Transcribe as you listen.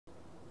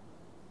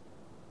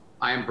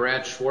I am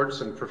Brad Schwartz.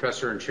 I'm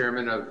professor and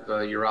chairman of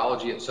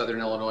urology at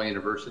Southern Illinois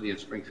University in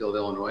Springfield,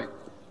 Illinois.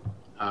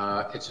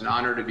 It's an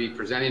honor to be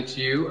presenting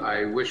to you.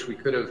 I wish we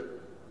could have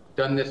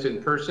done this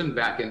in person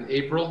back in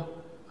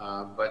April,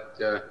 but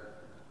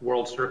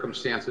world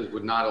circumstances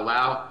would not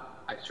allow.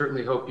 I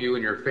certainly hope you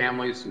and your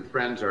families and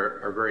friends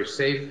are very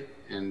safe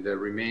and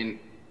remain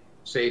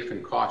safe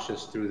and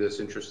cautious through this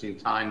interesting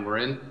time we're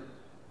in.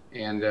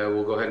 And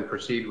we'll go ahead and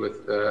proceed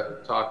with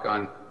talk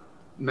on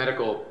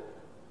medical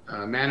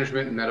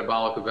management and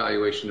metabolic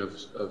evaluation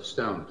of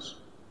stones.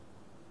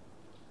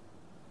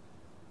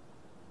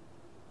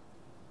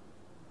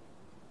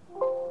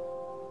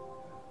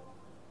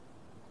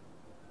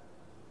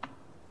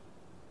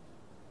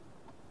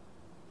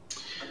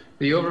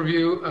 The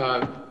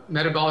overview,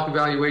 metabolic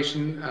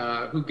evaluation,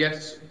 who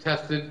gets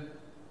tested,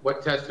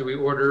 what tests do we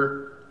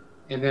order,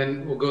 and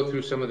then we'll go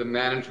through some of the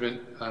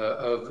management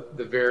of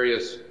the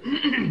various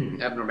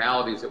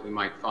abnormalities that we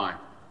might find.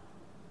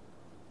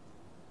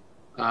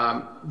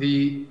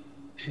 The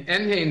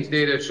NHANES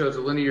data shows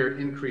a linear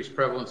increased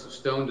prevalence of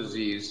stone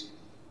disease,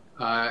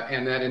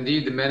 and that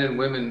indeed the men and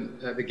women,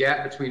 the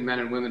gap between men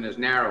and women is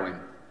narrowing.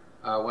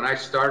 When I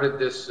started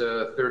this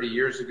 30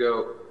 years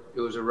ago,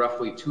 it was a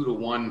roughly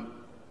 2-to-1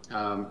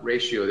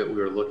 ratio that we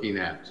were looking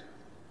at.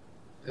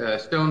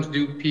 Stones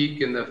do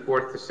peak in the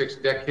 4th to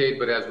 6th decade,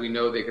 but as we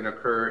know, they can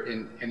occur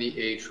in any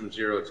age from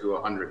 0 to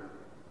 100.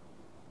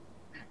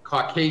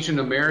 Caucasian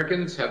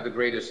Americans have the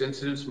greatest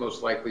incidence,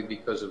 most likely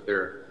because of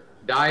their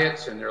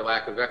diets and their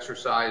lack of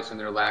exercise and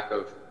their lack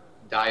of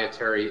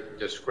dietary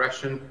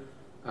discretion.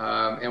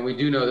 And we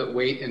do know that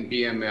weight and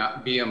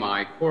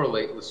BMI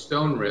correlate with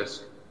stone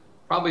risk,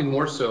 probably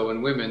more so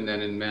in women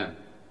than in men.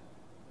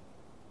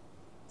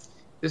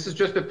 This is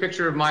just a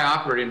picture of my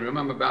operating room.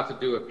 I'm about to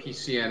do a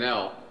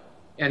PCNL.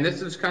 And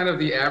this is kind of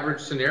the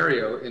average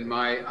scenario in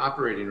my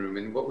operating room.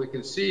 And what we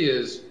can see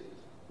is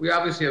we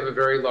obviously have a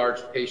very large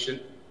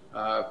patient,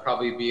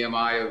 probably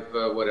BMI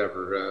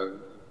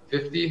of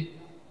 50.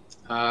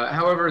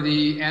 However,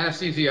 the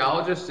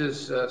anesthesiologist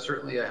is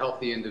certainly a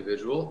healthy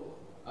individual.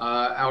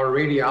 Our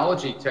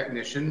radiology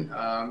technician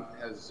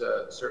has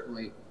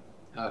certainly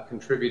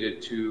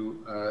contributed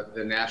to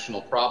the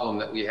national problem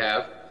that we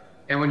have.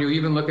 And when you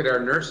even look at our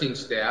nursing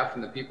staff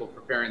and the people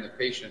preparing the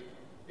patient,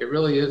 it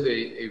really is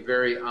a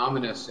very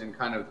ominous and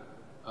kind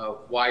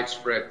of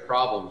widespread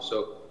problem.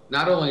 So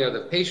not only are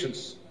the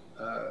patients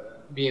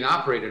being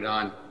operated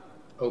on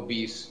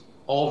obese,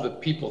 all the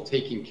people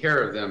taking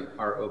care of them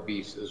are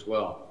obese as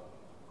well.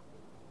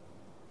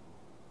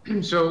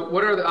 So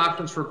what are the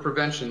options for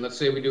prevention? Let's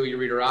say we do a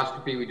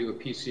ureteroscopy, we do a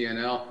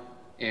PCNL,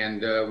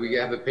 and we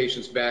have the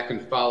patients back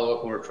and follow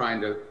up when we're trying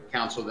to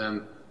counsel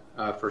them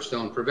for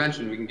stone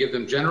prevention. We can give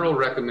them general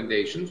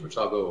recommendations, which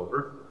I'll go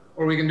over,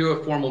 or we can do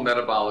a formal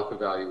metabolic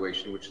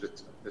evaluation, which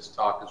this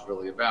talk is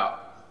really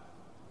about.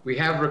 We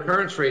have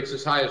recurrence rates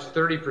as high as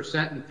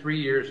 30% in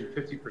 3 years and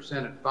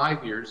 50% at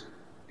 5 years,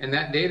 and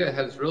that data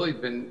has really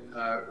been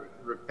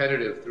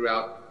repetitive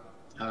throughout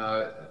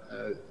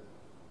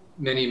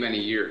many, many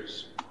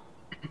years.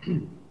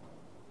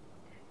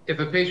 If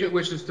a patient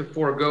wishes to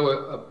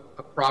forego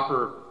a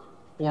proper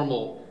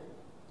formal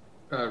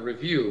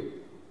review,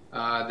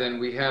 then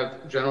we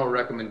have general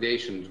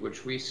recommendations,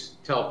 which we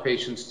tell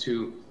patients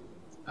to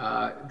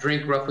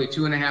drink roughly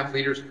 2.5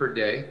 liters per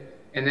day.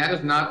 And that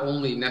is not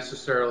only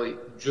necessarily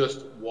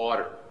just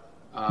water.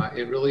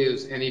 It really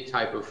is any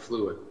type of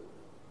fluid.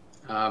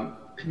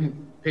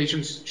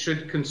 Patients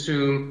should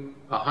consume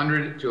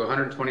 100 to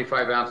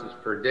 125 ounces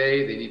per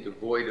day. They need to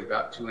void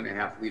about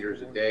 2.5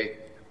 liters a day.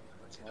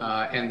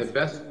 And the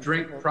best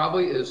drink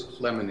probably is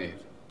lemonade.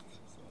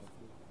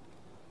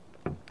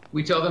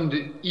 We tell them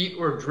to eat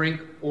or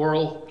drink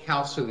oral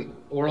calcium.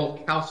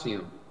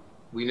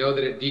 We know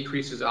that it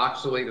decreases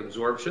oxalate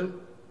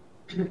absorption.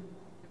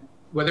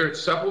 Whether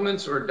it's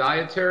supplements or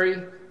dietary,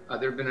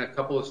 there have been a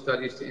couple of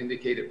studies to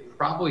indicate it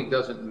probably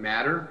doesn't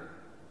matter,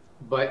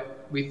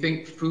 but we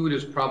think food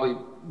is probably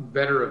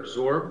better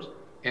absorbed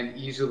and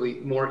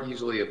more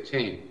easily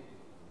obtained.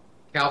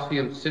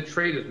 Calcium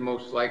citrate is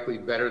most likely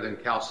better than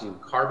calcium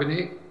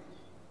carbonate,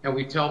 and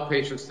we tell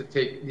patients to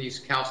take these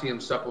calcium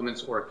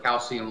supplements or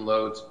calcium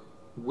loads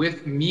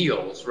with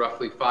meals,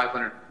 roughly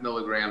 500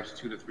 milligrams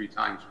 2 to 3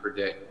 times per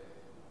day.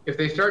 If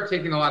they start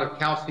taking a lot of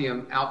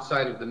calcium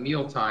outside of the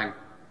meal time,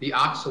 the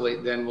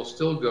oxalate then will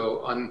still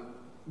go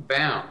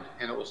unbound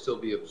and it will still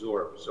be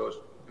absorbed. So it's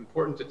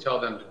important to tell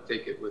them to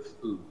take it with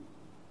food.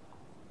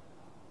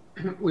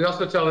 We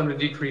also tell them to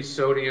decrease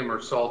sodium or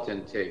salt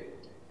intake.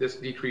 This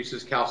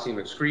decreases calcium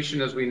excretion,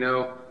 as we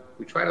know.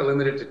 We try to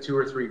limit it to 2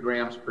 or 3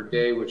 grams per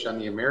day, which on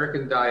the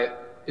American diet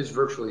is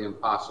virtually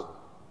impossible.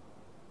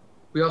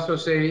 We also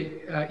say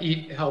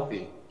eat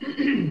healthy.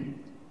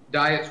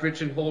 Diets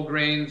rich in whole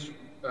grains,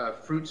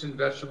 fruits and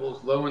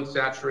vegetables, low in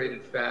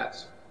saturated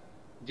fats,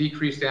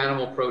 decreased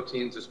animal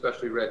proteins,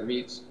 especially red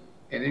meats,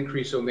 and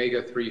increased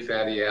omega-3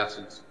 fatty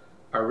acids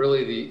are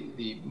really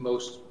the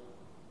most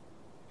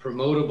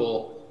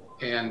promotable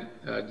and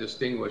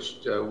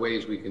distinguished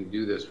ways we can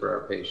do this for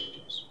our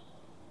patients.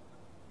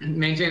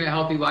 Maintain a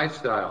healthy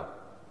lifestyle.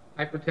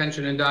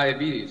 Hypertension and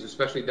diabetes,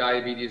 especially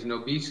diabetes and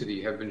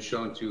obesity, have been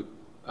shown to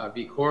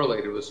be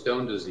correlated with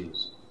stone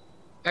disease.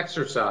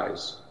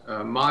 Exercise,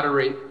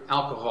 moderate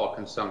alcohol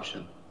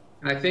consumption.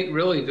 And I think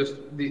really just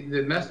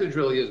the message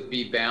really is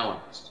be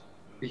balanced.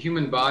 The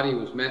human body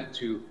was meant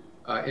to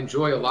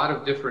enjoy a lot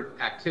of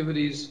different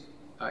activities,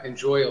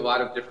 enjoy a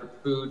lot of different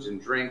foods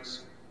and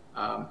drinks.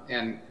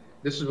 And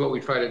this is what we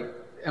try to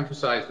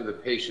emphasize to the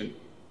patient,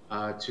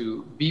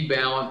 to be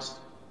balanced,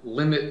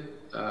 limit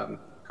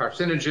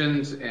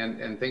carcinogens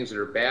and things that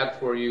are bad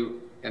for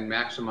you, and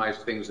maximize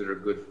things that are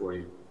good for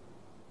you.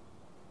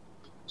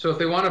 So if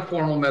they want a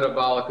formal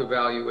metabolic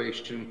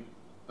evaluation,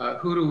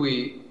 who do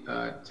we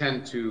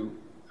tend to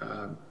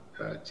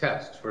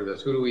test for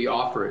this? Who do we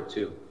offer it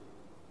to?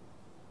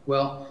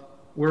 Well,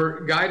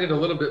 we're guided a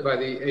little bit by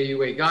the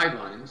AUA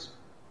guidelines,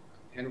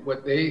 and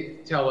what they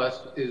tell us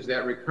is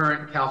that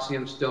recurrent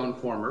calcium stone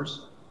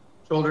formers,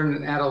 children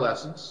and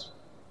adolescents,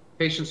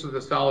 patients with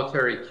a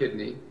solitary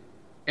kidney,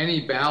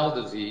 any bowel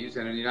disease,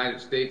 and in the United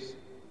States,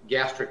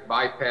 gastric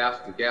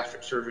bypass and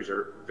gastric surgeries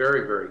are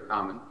very, very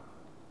common.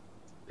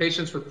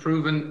 Patients with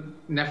proven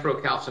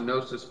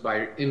nephrocalcinosis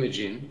by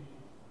imaging,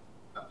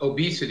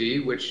 obesity,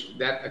 which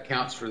that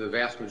accounts for the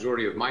vast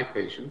majority of my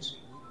patients,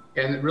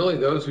 and really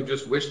those who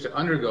just wish to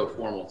undergo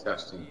formal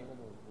testing.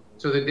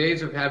 So the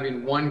days of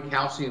having one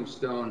calcium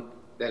stone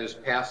that is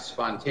passed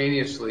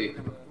spontaneously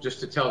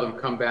just to tell them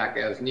come back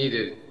as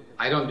needed,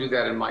 I don't do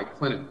that in my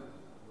clinic.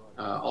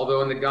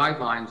 Although in the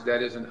guidelines,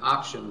 that is an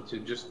option to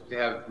just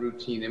have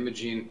routine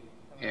imaging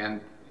and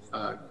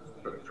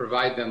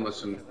provide them with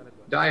some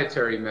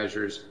dietary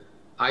measures,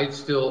 I'd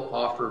still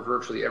offer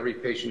virtually every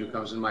patient who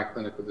comes in my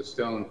clinic with a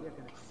stone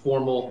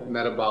formal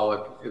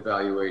metabolic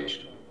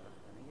evaluation.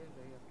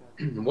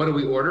 What do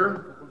we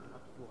order?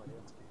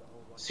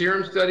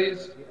 Serum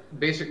studies,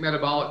 basic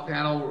metabolic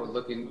panel, we're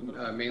looking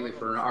mainly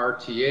for an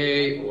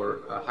RTA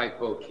or a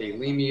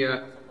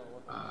hypokalemia.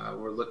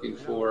 We're looking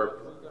for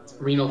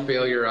renal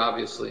failure,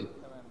 obviously,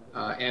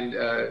 and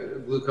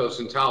glucose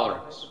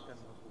intolerance.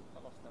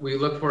 We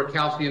look for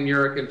calcium,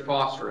 uric, and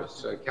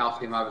phosphorus,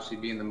 calcium obviously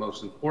being the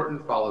most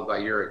important, followed by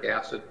uric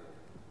acid.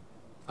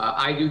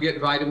 I do get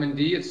vitamin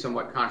D. It's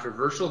somewhat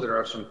controversial. There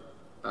are some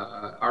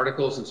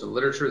articles and some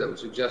literature that would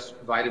suggest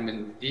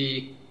vitamin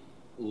D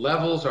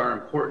levels are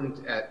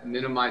important at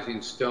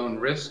minimizing stone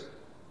risk.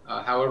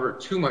 However,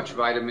 too much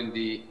vitamin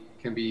D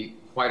can be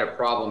quite a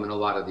problem in a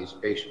lot of these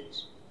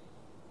patients.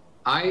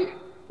 I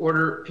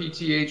order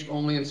PTH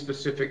only in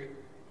specific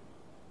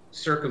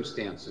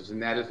circumstances, and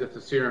that is if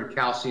the serum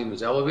calcium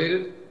is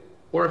elevated,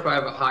 or if I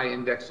have a high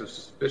index of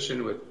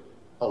suspicion with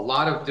a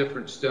lot of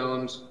different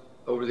stones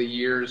over the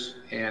years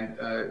and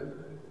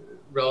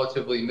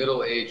relatively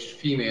middle-aged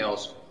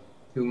females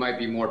who might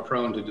be more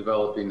prone to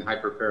developing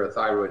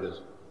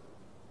hyperparathyroidism.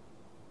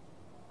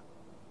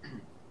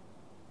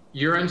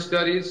 Urine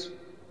studies,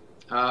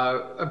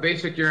 a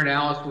basic urine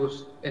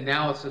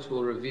analysis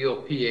will reveal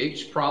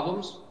pH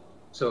problems.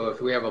 So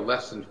if we have a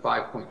less than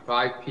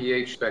 5.5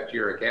 pH, expect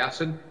uric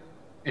acid.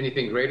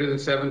 Anything greater than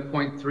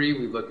 7.3,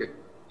 we look at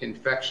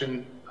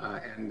infection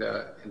and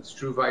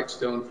struvite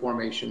stone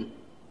formation.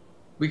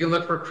 We can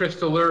look for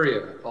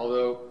crystalluria,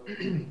 although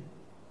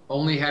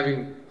only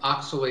having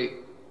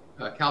calcium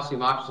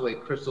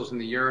oxalate crystals in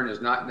the urine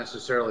is not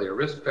necessarily a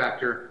risk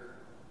factor.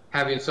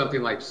 Having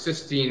something like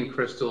cysteine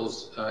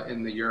crystals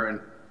in the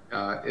urine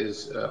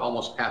is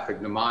almost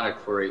pathognomonic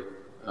for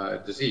a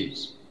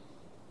disease.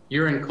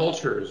 Urine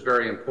culture is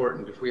very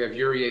important. If we have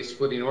urease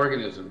splitting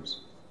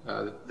organisms,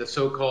 the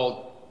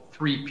so-called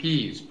 3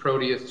 Ps,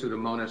 Proteus,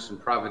 Pseudomonas, and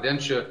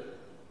Providentia,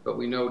 but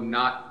we know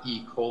not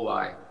E.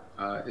 coli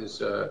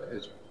is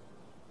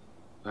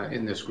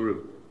in this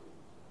group.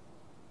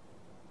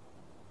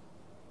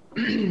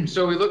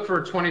 So we look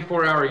for a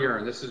 24-hour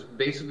urine. This is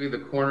basically the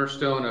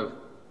cornerstone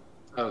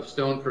of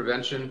stone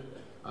prevention.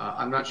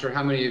 I'm not sure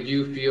how many of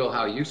you feel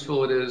how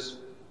useful it is.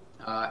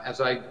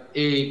 As I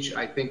age,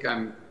 I think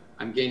I'm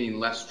gaining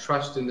less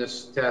trust in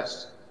this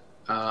test.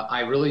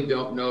 I really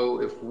don't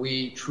know if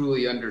we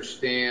truly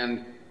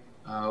understand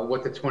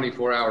what the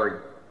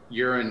 24-hour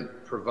urine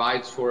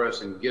provides for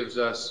us and gives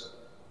us.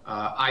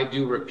 I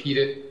do repeat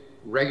it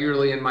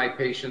regularly in my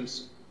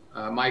patients.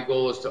 My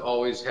goal is to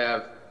always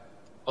have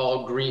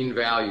all green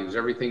values,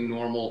 everything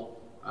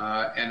normal,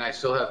 and I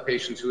still have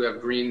patients who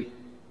have green,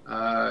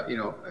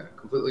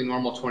 completely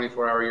normal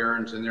 24-hour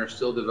urines, and they're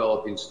still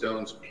developing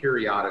stones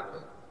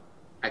periodically.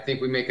 I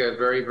think we make a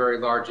very, very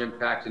large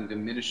impact in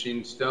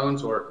diminishing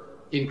stones or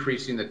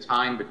increasing the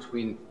time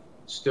between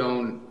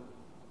stone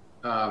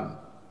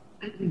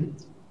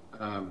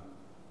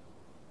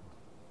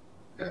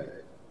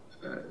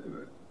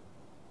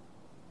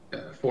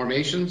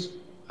formations,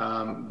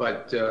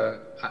 but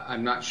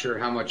I'm not sure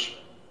how much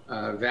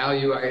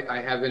value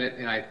I have in it,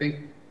 and I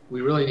think we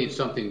really need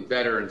something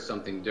better and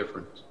something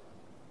different.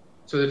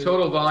 So the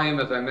total volume,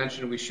 as I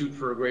mentioned, we shoot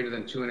for greater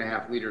than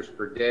 2.5 liters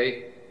per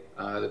day.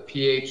 The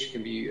pH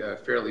can be a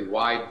fairly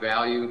wide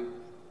value.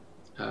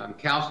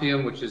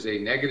 Calcium, which is a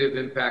negative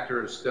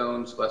impactor of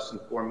stones, less than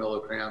 4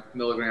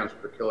 milligrams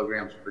per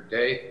kilograms per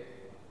day.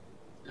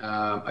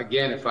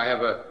 Again, if I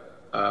have a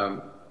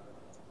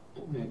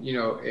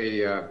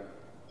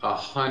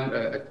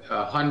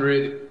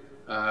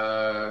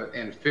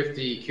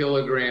 150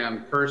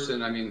 kilogram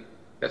person, I mean,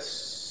 that's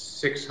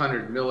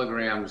 600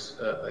 milligrams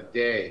a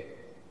day.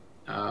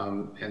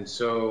 And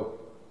so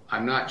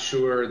I'm not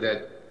sure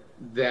that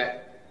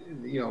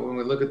when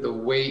we look at the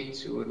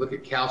weight, when we look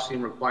at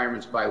calcium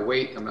requirements by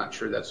weight, I'm not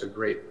sure that's a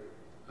great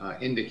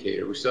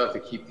indicator. We still have to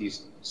keep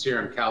these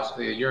urine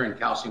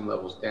calcium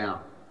levels down.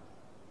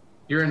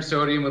 Urine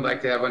sodium we'd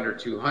like to have under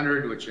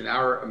 200, which in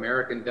our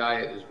American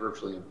diet is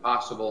virtually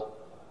impossible.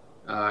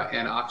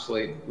 And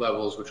oxalate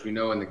levels, which we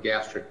know in the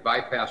gastric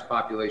bypass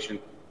population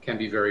can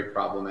be very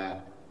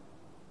problematic.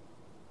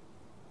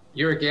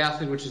 Uric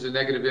acid, which is a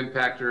negative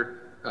impactor,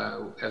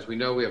 as we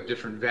know, we have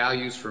different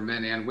values for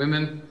men and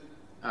women.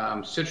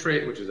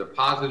 Citrate, which is a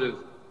positive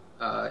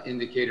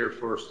indicator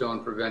for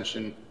stone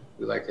prevention,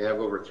 we like to have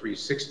over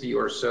 360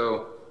 or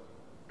so.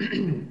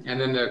 And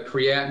then the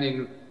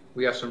creatinine,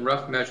 we have some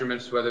rough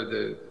measurements,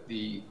 whether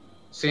the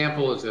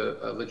sample is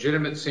a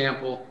legitimate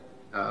sample,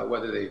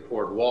 whether they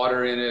poured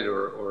water in it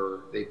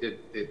or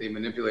they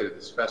manipulated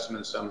the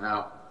specimen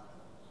somehow.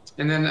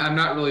 And then I'm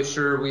not really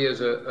sure we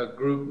as a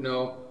group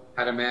know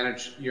how to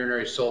manage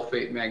urinary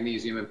sulfate,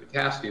 magnesium, and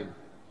potassium.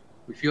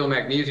 We feel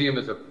magnesium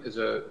is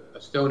a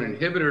stone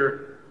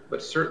inhibitor,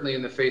 but certainly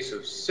in the face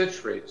of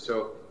citrate.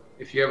 So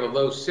if you have a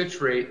low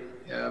citrate,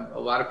 a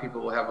lot of people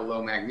will have a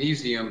low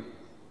magnesium,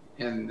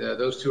 and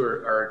those two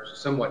are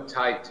somewhat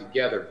tied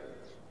together.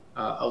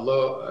 A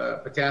low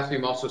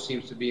potassium also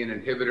seems to be an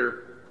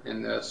inhibitor,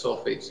 and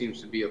sulfate seems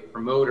to be a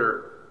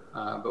promoter.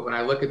 But when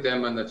I look at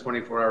them on the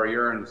 24-hour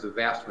urines, the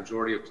vast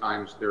majority of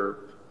times they're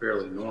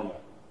fairly normal.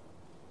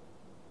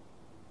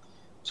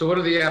 So what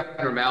are the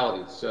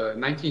abnormalities?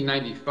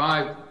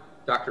 1995,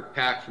 Dr.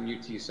 Pack from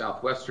UT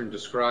Southwestern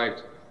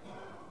described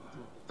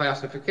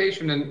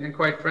classification, and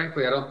quite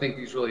frankly, I don't think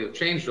these really have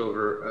changed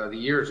over the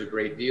years a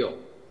great deal.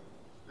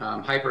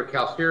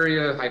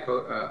 Hypercalciuria,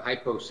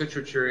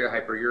 hypocitraturia,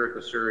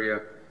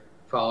 hyperuricasuria,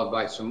 followed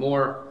by some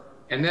more.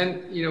 And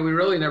then, we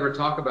really never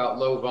talk about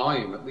low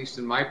volume. At least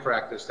in my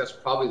practice, that's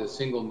probably the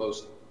single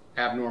most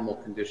abnormal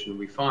condition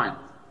we find.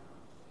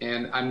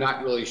 And I'm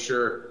not really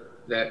sure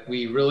that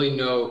we really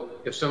know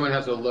if someone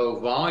has a low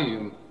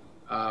volume,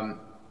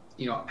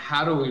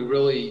 how do we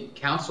really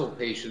counsel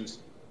patients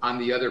on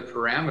the other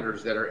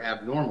parameters that are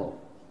abnormal?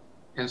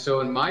 And so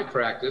in my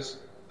practice,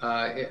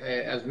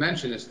 as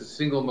mentioned, it's the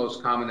single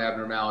most common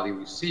abnormality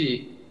we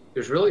see.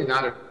 There's really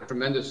not a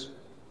tremendous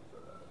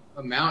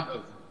amount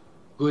of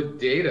good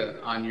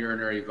data on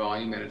urinary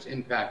volume and its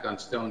impact on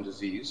stone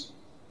disease.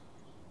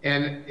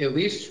 And at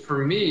least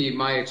for me,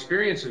 my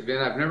experience has been,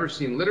 I've never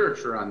seen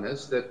literature on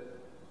this, that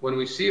when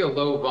we see a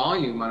low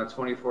volume on a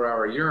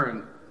 24-hour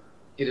urine,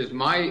 it is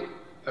my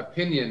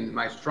opinion,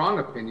 my strong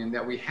opinion,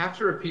 that we have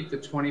to repeat the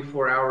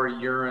 24-hour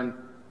urine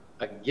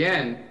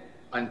again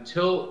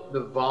until the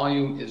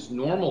volume is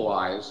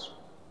normalized,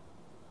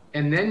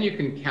 and then you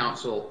can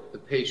counsel the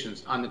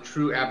patients on the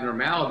true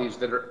abnormalities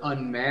that are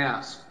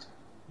unmasked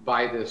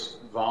by this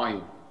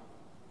volume.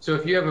 So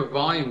if you have a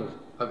volume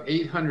of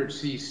 800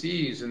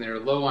 cc's and they're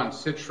low on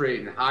citrate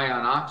and high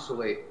on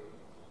oxalate,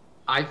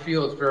 I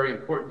feel it's very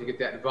important to get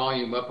that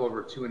volume up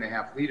over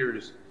 2.5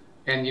 liters.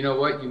 And you know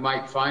what? You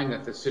might find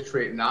that the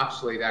citrate and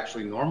oxalate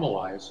actually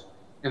normalize.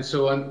 And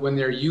so when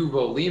they're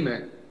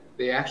euvolemic,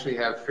 they actually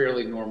have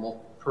fairly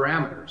normal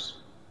parameters.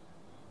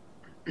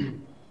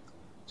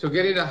 So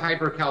getting to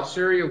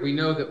hypercalciuria, we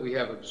know that we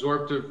have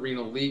absorptive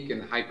renal leak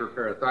and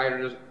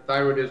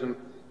hyperparathyroidism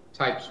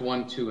types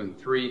 1, 2, and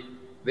 3.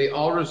 They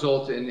all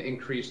result in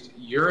increased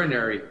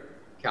urinary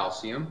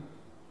calcium.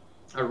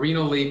 A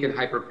renal leak and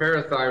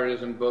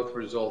hyperparathyroidism both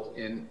result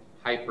in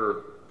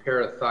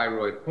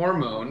hyperparathyroid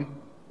hormone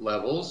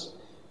levels,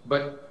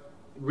 but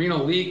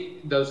renal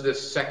leak does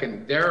this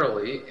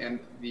secondarily, and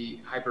the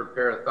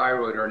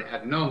hyperparathyroid or an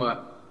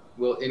adenoma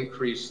will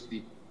increase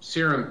the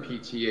serum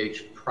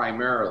PTH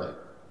primarily.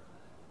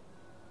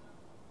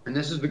 And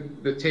this is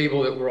the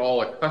table that we're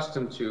all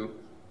accustomed to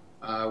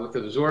with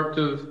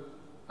absorptive.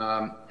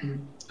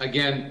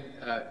 Again,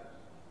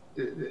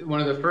 one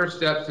of the first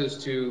steps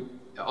is to,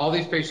 all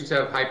these patients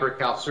have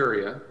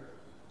hypercalciuria.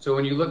 So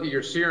when you look at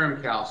your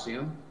serum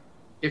calcium,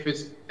 if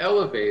it's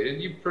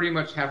elevated, you pretty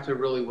much have to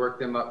really work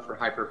them up for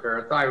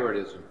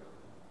hyperparathyroidism.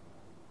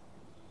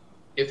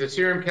 If the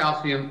serum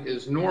calcium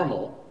is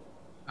normal,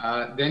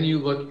 then you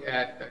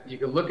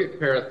can look at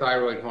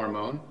parathyroid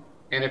hormone,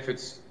 and if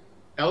it's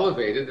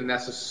elevated, then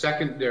that's a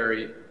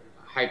secondary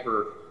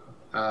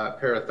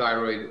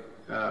hyperparathyroid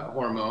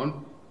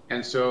hormone,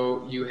 and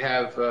so you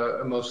have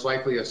most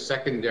likely a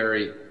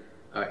secondary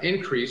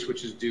increase,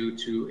 which is due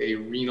to a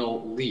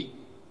renal leak.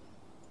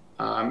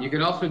 You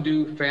can also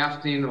do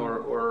fasting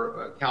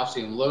or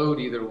calcium load,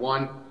 either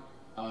one,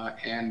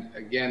 and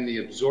again, the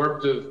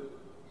absorptive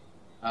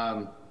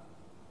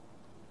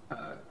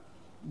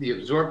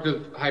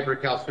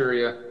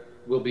hypercalciuria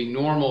will be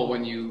normal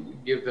when you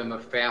give them a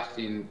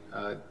fasting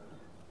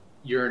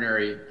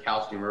urinary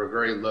calcium or a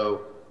very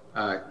low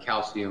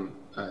calcium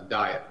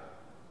diet.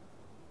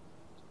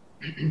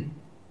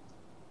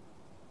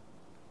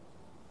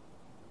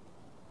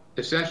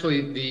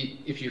 Essentially,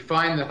 if you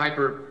find the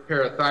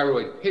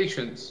hyperparathyroid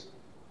patients,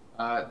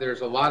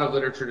 there's a lot of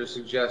literature to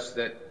suggest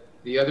that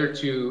the other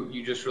two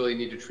you just really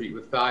need to treat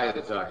with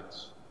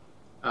thiazides.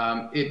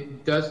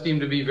 It does seem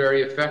to be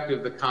very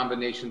effective, the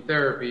combination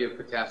therapy of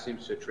potassium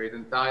citrate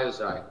and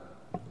thiazide.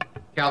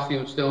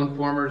 Calcium stone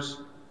formers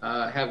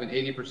have an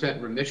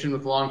 80% remission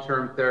with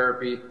long-term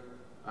therapy,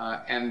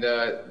 and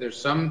there's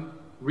some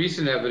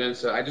recent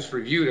evidence. I just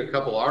reviewed a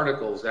couple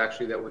articles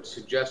actually that would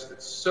suggest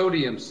that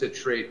sodium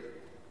citrate,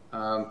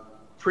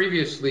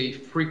 previously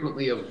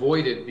frequently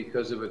avoided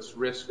because of its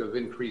risk of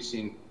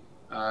increasing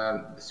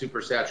the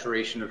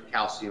supersaturation of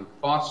calcium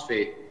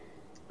phosphate.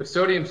 But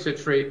sodium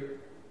citrate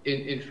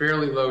in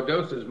fairly low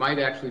doses might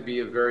actually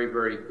be a very,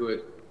 very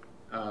good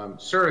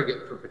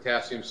surrogate for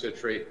potassium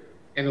citrate,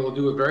 and it will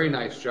do a very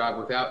nice job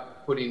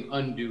without putting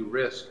undue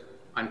risk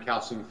on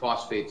calcium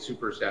phosphate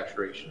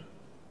supersaturation.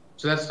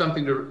 So that's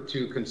something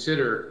to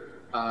consider,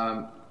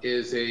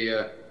 is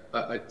a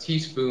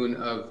teaspoon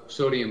of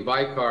sodium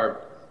bicarb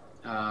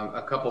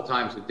a couple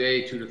times a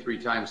day, 2 to 3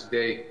 times a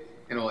day,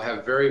 and it will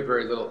have very,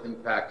 very little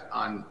impact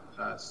on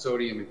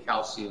sodium and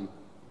calcium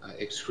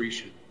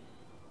excretion.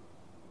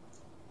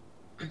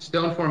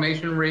 Stone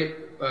formation rate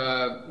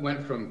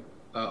went from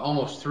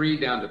almost 3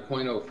 down to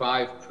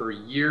 0.05 per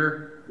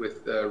year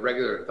with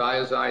regular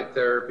thiazide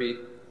therapy.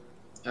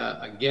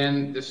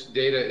 Again, this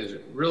data is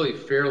really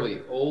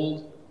fairly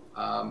old,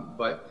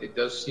 but it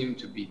does seem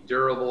to be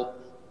durable.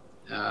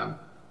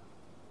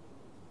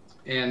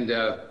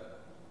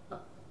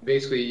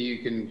 Basically, you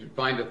can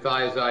find a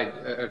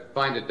thiazide,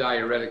 find a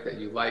diuretic that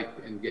you like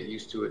and get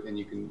used to it, and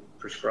you can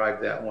prescribe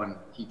that one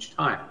each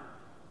time.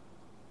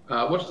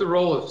 What's the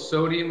role of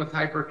sodium with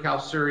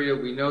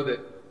hypercalciuria? We know that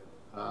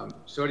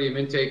sodium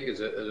intake is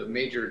a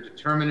major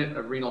determinant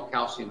of renal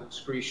calcium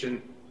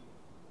excretion.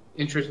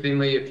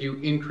 Interestingly, if you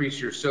increase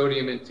your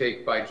sodium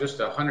intake by just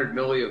 100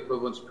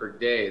 milliequivalents per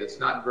day, that's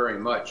not very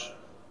much,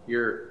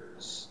 your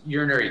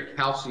urinary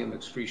calcium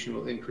excretion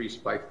will increase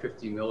by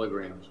 50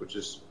 milligrams, which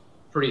is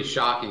pretty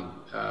shocking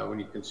when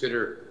you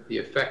consider the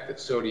effect that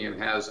sodium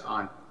has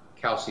on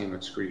calcium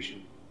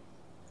excretion.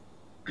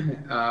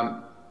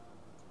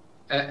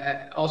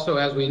 Also,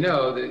 as we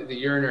know, the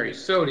urinary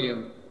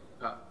sodium,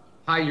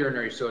 high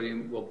urinary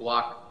sodium will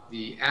block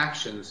the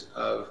actions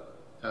of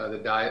the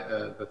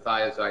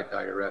thiazide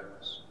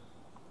diuretics.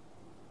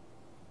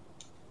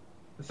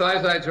 The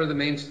thiazides are the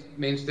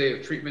mainstay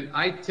of treatment.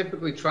 I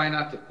typically try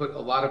not to put a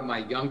lot of my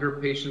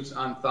younger patients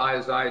on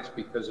thiazides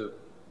because of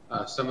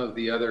some of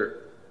the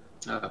other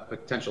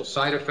potential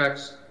side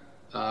effects,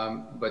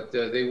 but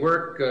they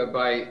work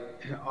by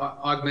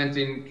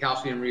augmenting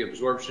calcium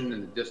reabsorption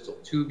in the distal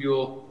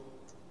tubule,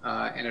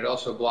 and it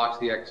also blocks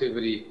the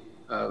activity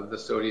of the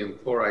sodium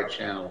chloride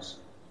channels.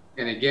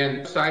 And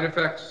again, side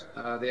effects,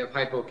 they have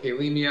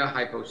hypokalemia,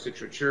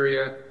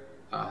 hypocitraturia,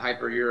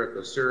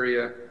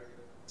 hyperuricosuriaria,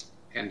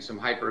 and some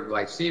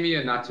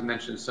hyperglycemia, not to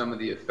mention some of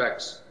the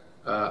effects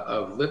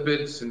of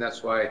lipids, and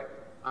that's why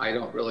I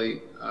don't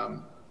really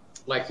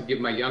like to give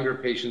my younger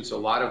patients a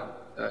lot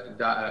of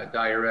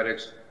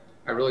diuretics.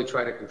 I really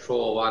try to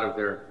control a lot of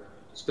their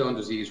stone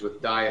disease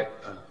with diet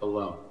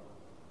alone.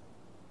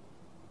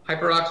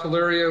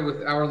 Hyperoxaluria,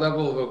 with our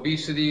level of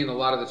obesity and a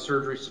lot of the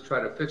surgeries to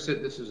try to fix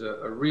it, this is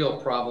a real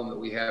problem that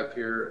we have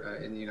here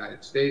in the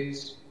United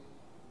States.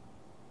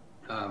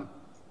 The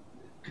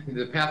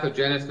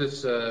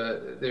pathogenesis,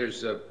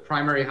 there's a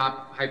primary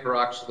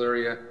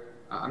hyperoxaluria.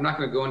 I'm not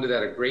going to go into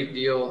that a great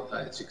deal.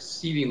 It's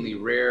exceedingly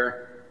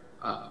rare.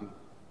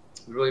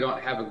 We really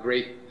don't have a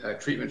great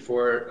treatment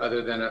for it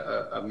other than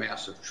a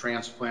massive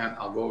transplant.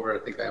 I'll go over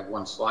it. I think I have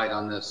one slide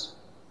on this.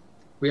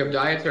 We have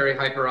dietary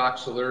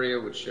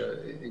hyperoxaluria, which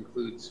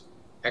includes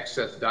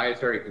excess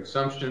dietary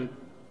consumption,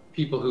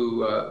 people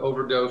who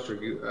overdose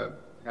or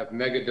have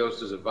mega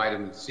doses of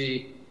vitamin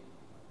C,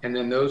 and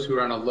then those who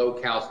are on a low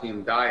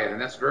calcium diet.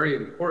 And that's very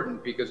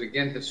important because,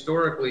 again,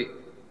 historically,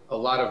 a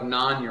lot of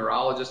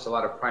non-neurologists, a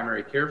lot of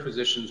primary care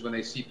physicians, when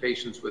they see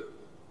patients with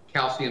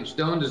calcium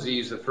stone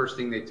disease, the first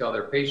thing they tell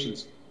their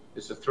patients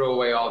is to throw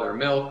away all their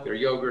milk, their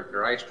yogurt,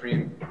 their ice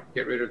cream,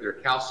 get rid of their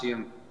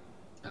calcium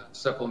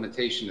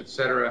supplementation,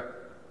 etc.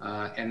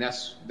 And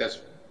that's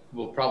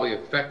will probably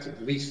affect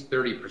at least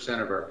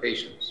 30% of our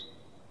patients.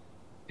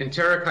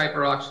 Enteric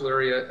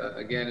hyperoxaluria,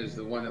 again, is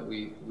the one that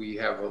we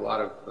have a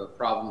lot of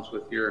problems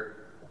with here.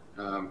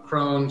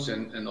 Crohn's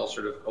and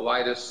ulcerative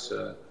colitis,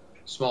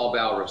 small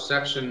bowel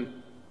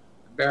resection,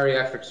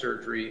 bariatric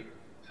surgery,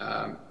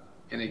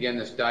 and again,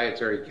 this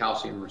dietary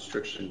calcium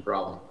restriction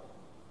problem.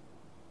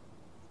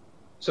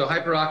 So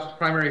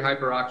primary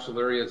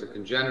hyperoxaluria is a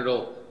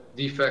congenital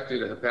defect due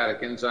to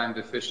hepatic enzyme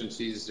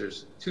deficiencies.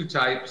 There's 2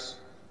 types.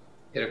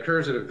 It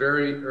occurs at a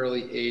very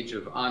early age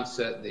of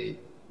onset.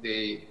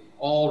 They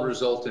all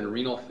result in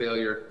renal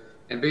failure,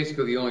 and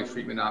basically the only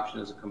treatment option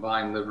is a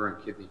combined liver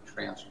and kidney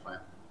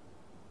transplant.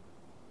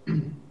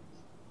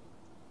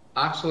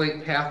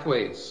 Oxalate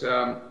pathways.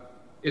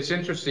 It's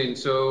interesting.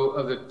 So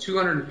of the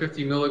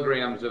 250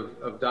 milligrams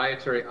of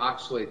dietary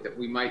oxalate that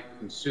we might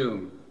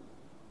consume,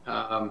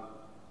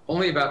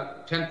 only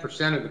about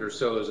 10% of it or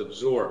so is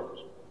absorbed.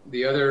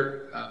 The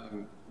other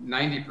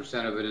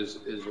 90% of it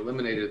is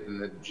eliminated in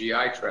the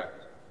GI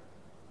tract.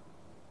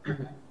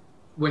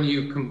 When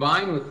you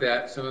combine with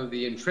that some of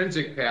the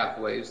intrinsic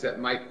pathways that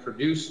might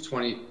produce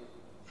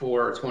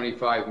 24 or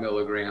 25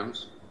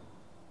 milligrams,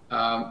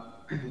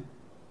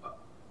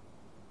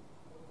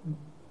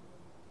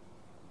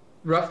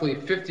 roughly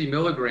 50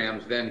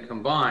 milligrams then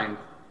combined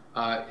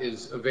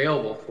is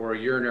available for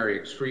urinary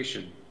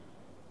excretion.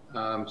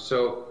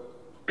 So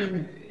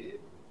in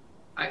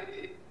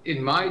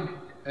my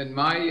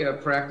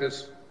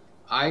practice,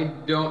 I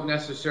don't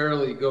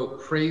necessarily go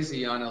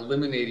crazy on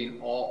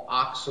eliminating all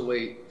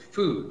oxalate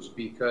foods,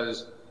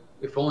 because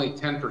if only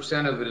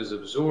 10% of it is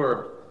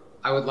absorbed,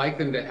 I would like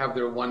them to have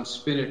their one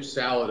spinach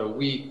salad a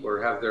week,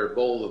 or have their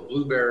bowl of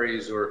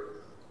blueberries, or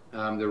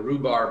the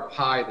rhubarb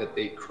pie that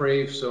they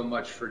crave so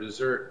much for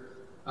dessert.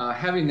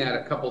 Having that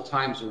a couple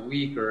times a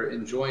week, or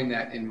enjoying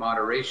that in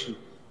moderation,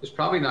 is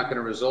probably not going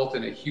to result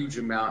in a huge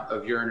amount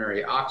of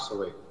urinary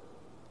oxalate.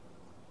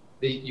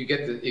 You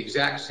get the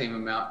exact same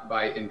amount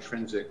by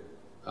intrinsic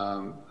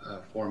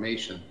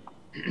formation.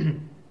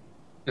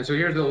 And so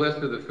here's the list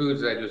of the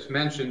foods that I just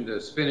mentioned.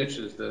 Spinach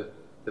is the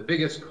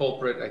biggest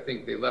culprit. I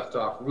think they left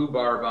off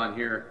rhubarb on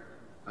here.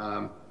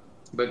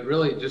 But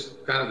really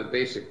just kind of the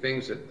basic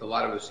things that a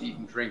lot of us eat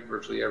and drink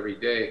virtually every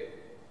day.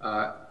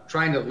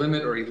 Trying to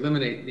limit or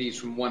eliminate these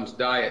from one's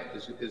diet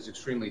is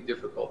extremely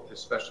difficult,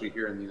 especially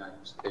here in the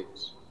United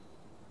States.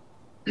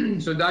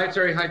 So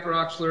dietary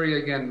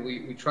hyperoxaluria, again,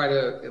 we try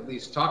to at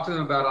least talk to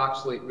them about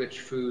oxalate-rich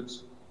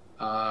foods.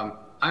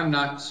 I'm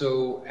not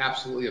so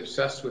absolutely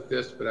obsessed with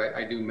this, but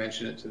I do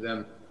mention it to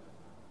them.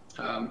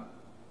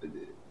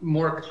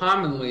 More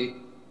commonly,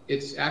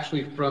 it's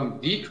actually from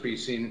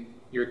decreasing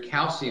your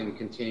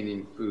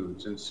calcium-containing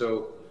foods. And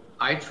so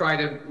I try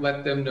to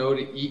let them know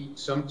to eat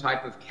some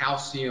type of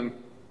calcium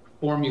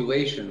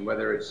formulation,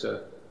 whether it's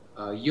a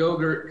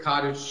yogurt,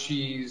 cottage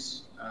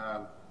cheese,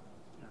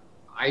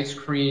 ice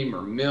cream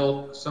or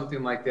milk,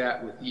 something like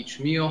that with each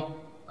meal.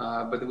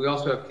 But we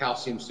also have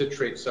calcium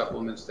citrate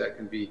supplements that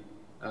can be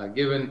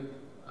given.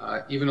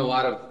 Even a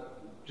lot of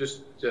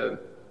just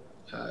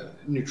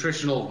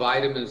nutritional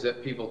vitamins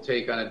that people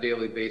take on a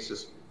daily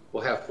basis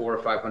will have 400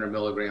 or 500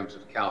 milligrams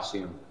of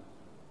calcium.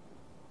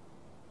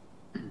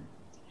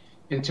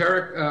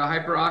 Enteric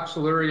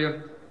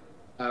hyperoxaluria,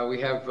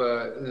 we have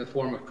in the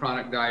form of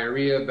chronic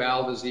diarrhea,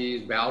 bowel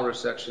disease, bowel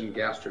resection,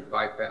 gastric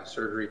bypass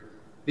surgery.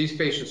 These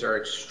patients are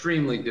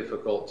extremely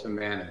difficult to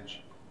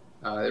manage.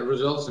 It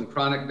results in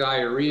chronic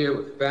diarrhea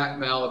with fat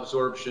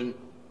malabsorption.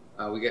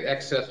 We get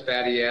excess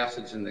fatty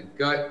acids in the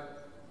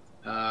gut.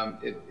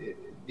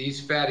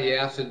 These fatty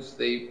acids,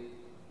 they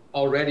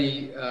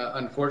already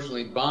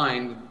unfortunately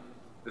bind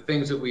the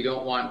things that we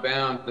don't want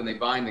bound, and they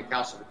bind the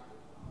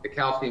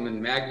calcium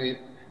and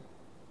magnesium.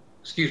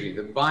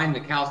 They bind the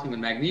calcium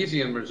and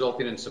magnesium,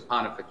 resulting in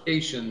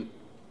saponification,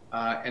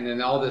 and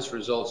then all this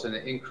results in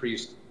an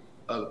increase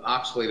of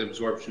oxalate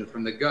absorption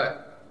from the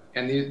gut.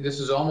 And this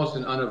is almost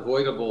an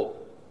unavoidable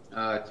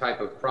type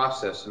of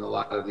process in a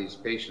lot of these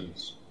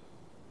patients.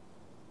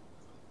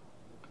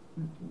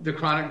 The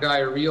chronic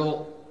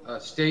diarrheal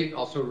state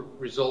also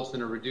results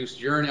in a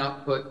reduced urine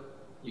output.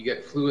 You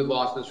get fluid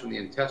losses from the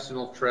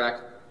intestinal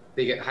tract.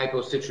 They get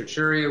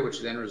hypocitraturia,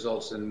 which then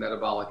results in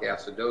metabolic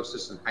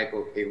acidosis and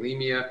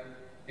hypokalemia.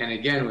 And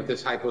again, with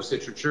this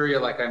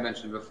hypocitraturia, like I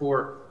mentioned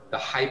before, the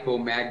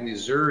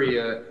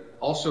hypomagnesuria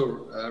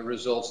also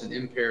results in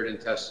impaired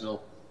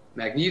intestinal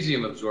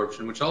magnesium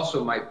absorption, which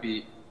also might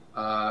be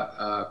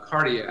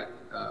cardiac,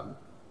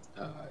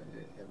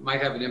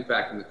 might have an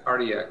impact in the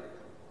cardiac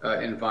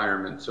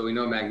environment. So we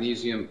know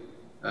magnesium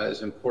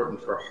is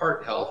important for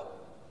heart health.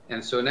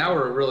 And so now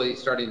we're really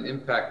starting to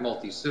impact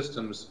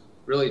multi-systems,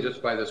 really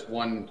just by this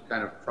one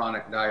kind of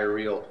chronic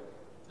diarrheal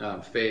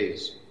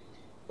phase.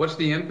 What's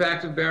the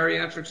impact of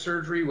bariatric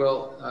surgery?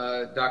 Well,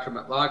 Dr.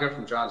 Matlaga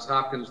from Johns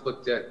Hopkins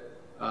looked at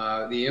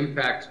the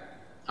impact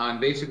on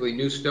basically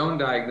new stone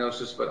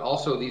diagnosis, but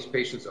also these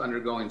patients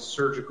undergoing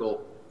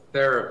surgical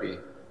therapy.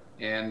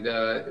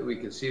 And we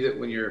can see that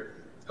when you're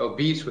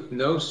obese with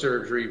no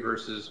surgery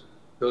versus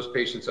those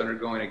patients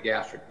undergoing a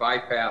gastric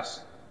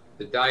bypass,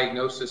 the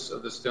diagnosis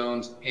of the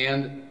stones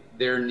and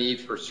their need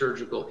for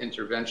surgical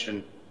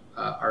intervention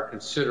are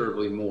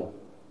considerably more.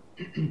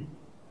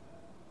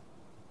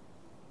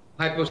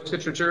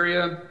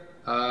 Hypocitraturia,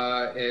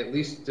 at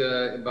least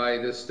by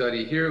this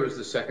study here, was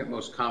the second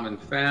most common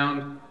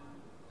found.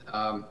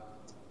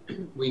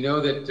 We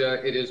know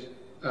that it is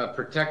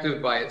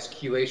protective by its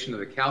chelation of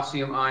the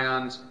calcium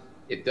ions.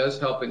 It does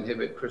help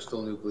inhibit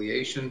crystal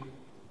nucleation.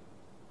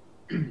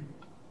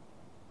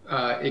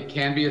 It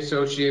can be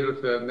associated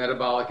with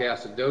metabolic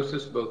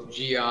acidosis, both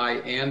GI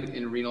and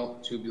in renal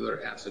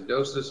tubular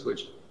acidosis,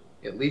 which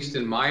at least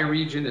in my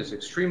region is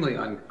extremely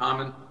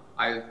uncommon.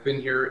 I've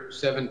been here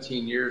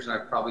 17 years and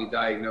I've probably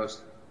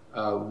diagnosed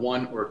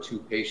 1 or 2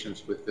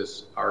 patients with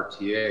this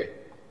RTA.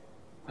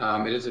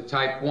 It is a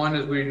type 1,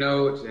 as we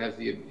know. It has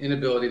the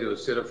inability to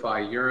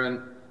acidify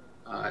urine,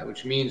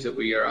 which means that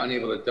we are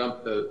unable to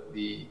dump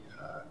the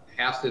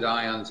acid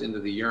ions into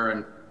the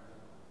urine,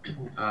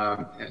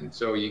 and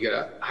so you get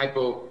a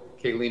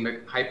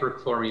hypokalemic,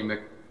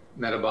 hyperchloremic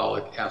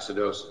metabolic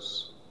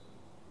acidosis.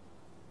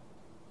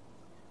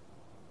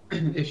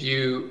 If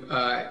you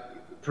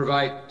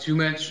provide too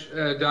much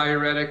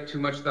diuretic, too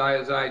much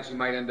thiazides, you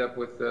might end up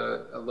with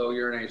a low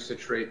urinary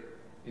citrate,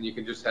 and you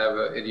can just have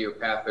an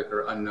idiopathic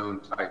or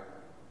unknown type.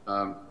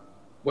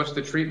 What's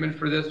the treatment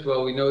for this?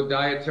 Well, we know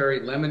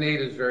dietary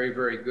lemonade is very,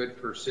 very good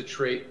for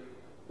citrate.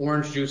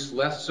 Orange juice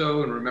less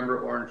so, and remember,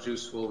 orange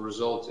juice will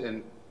result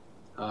in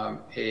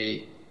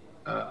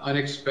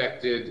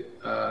unexpected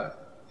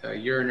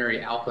urinary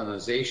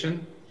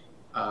alkalinization.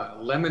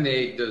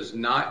 Lemonade does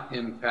not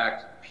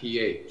impact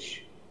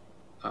pH.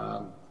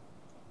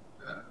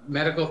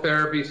 Medical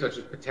therapy such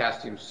as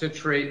potassium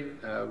citrate,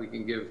 we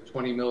can give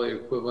 20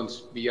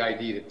 milliequivalents BID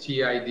to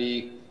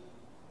TID.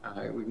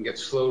 We can get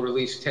slow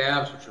release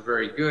tabs, which are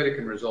very good. It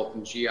can result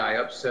in GI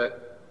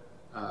upset.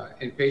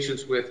 In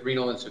patients with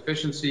renal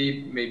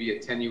insufficiency, maybe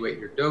attenuate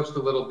your dose a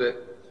little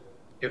bit.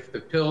 If the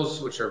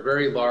pills, which are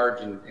very large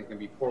and can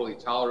be poorly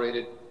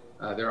tolerated,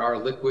 there are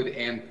liquid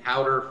and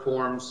powder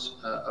forms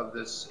of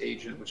this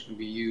agent which can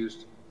be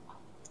used.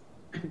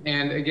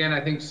 And again,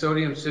 I think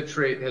sodium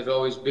citrate has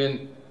always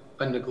been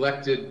a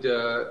neglected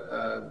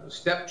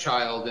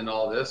stepchild in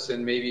all this,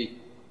 and maybe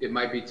it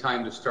might be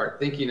time to start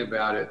thinking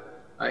about it.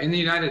 In the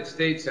United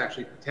States,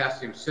 actually,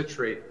 potassium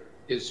citrate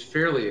is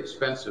fairly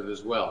expensive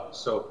as well.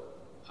 So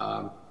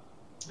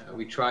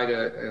we try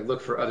to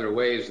look for other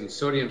ways, and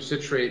sodium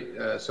citrate,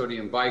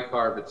 sodium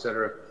bicarb, et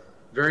cetera,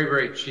 very,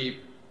 very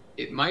cheap.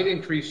 It might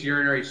increase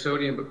urinary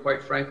sodium, but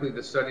quite frankly,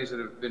 the studies that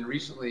have been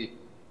recently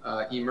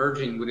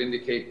emerging would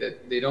indicate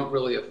that they don't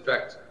really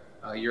affect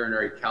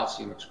urinary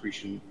calcium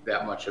excretion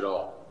that much at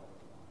all.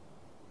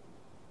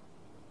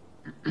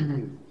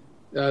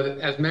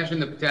 As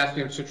mentioned, the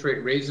potassium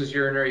citrate raises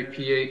urinary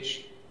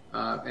pH,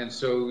 and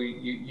so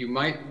you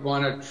might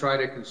want to try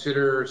to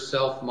consider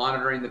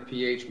self-monitoring the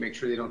pH, make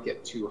sure they don't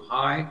get too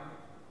high.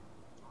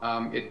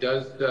 It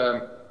does,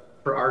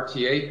 for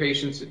RTA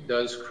patients, it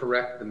does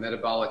correct the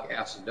metabolic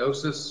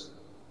acidosis,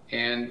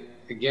 and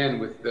again,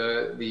 with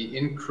the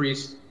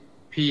increased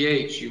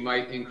pH, you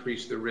might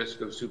increase the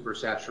risk of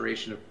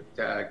supersaturation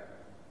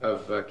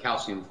of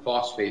calcium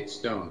phosphate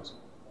stones.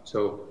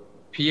 So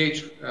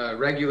pH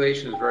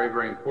regulation is very,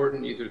 very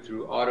important, either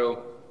through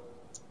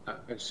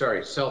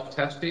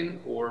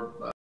self-testing or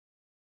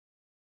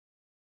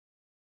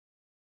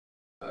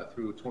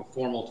through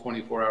formal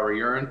 24-hour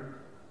urine.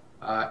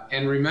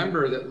 And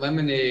remember that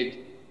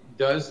lemonade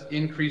does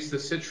increase the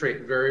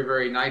citrate very,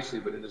 very nicely,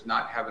 but it does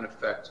not have an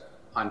effect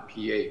on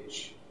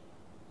pH.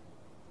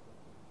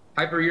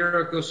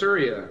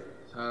 Hyperuricosuriia,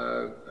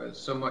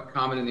 somewhat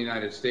common in the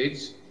United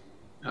States.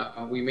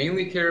 We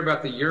mainly care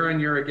about the urine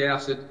uric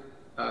acid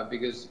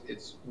because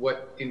it's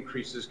what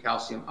increases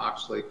calcium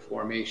oxalate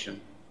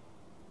formation.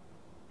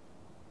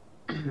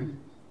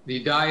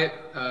 The diet,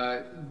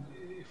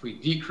 if we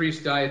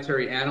decrease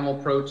dietary animal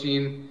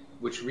protein,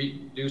 which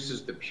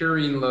reduces the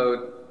purine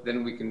load,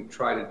 then we can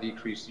try to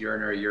decrease the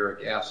urinary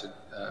uric acid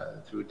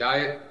through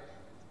diet.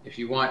 If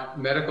you want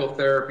medical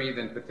therapy,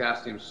 then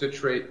potassium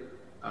citrate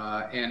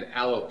and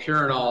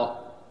allopurinol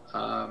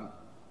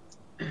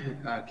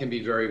can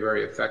be very,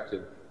 very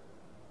effective.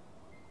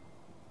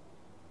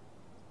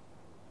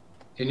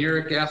 In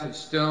uric acid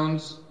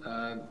stones,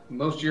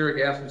 most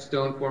uric acid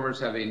stone formers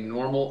have a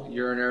normal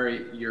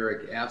urinary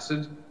uric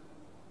acid.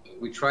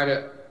 We try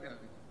to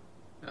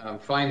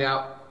find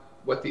out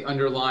what the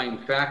underlying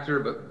factor,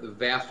 but the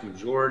vast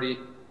majority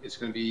is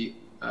going to be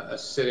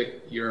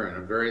acidic urine,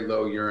 a very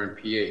low urine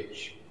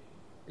pH.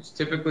 It's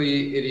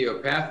typically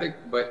idiopathic,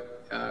 but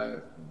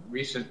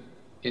recent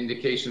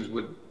indications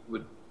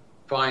would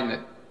find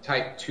that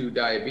type 2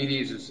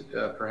 diabetes is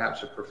perhaps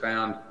has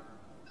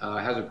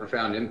a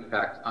profound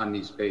impact on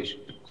these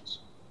patients.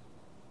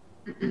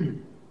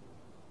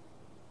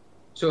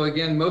 So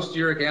again, most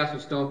uric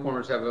acid stone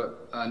formers have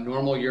a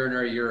normal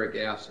urinary uric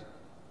acid.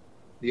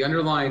 The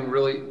underlying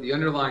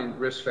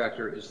risk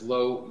factor is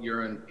low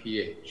urine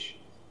pH.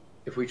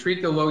 If we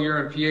treat the low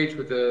urine pH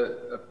with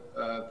a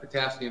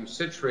potassium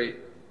citrate,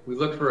 we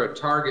look for a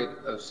target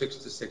of 6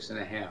 to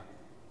 6.5.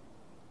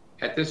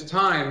 At this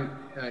time,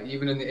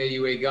 even in the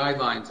AUA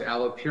guidelines,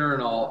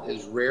 allopurinol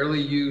is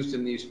rarely used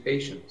in these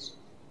patients.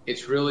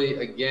 It's really,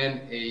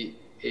 again,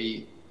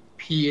 a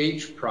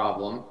pH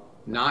problem,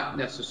 not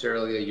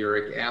necessarily a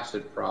uric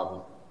acid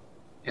problem.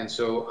 And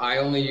so I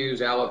only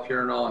use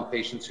allopurinol in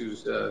patients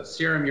whose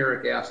serum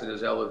uric acid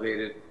is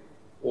elevated,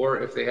 or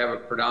if they have a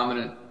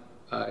predominant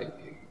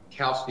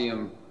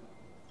calcium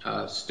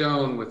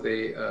stone with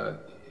a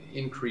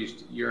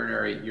increased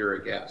urinary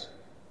uric acid.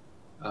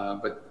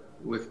 But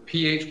with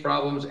pH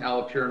problems,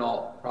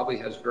 allopurinol probably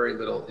has very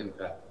little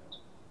impact.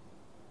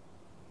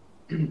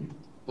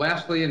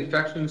 Lastly,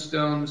 infection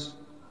stones.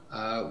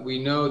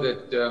 We know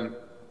that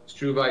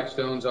struvite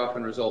stones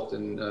often result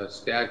in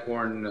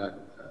staghorn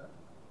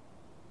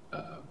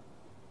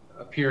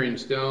appearing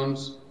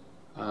stones.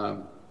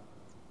 The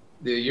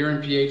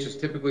urine pH is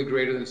typically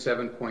greater than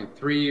 7.3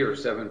 or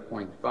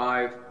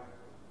 7.5.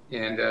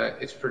 and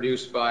it's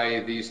produced by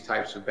these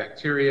types of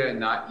bacteria,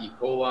 not E.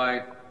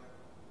 coli.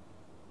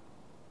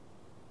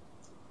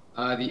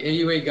 The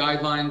AUA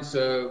guidelines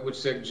would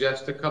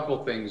suggest a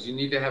couple things. You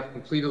need to have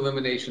complete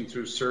elimination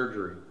through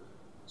surgery.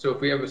 So if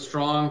we have a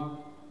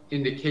strong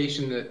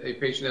indication that a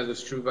patient has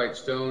a struvite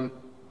stone,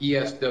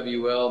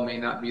 ESWL may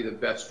not be the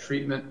best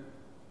treatment.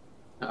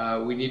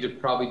 We need to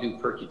probably do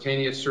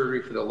percutaneous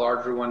surgery for the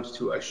larger ones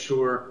to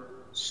assure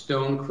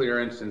stone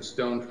clearance and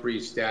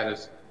stone-free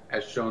status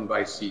as shown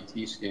by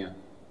CT scan.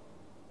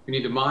 We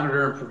need to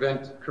monitor and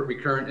prevent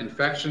recurrent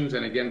infections,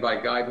 and again by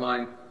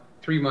guideline,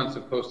 3 months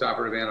of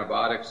postoperative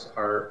antibiotics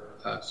are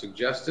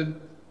suggested.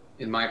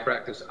 In my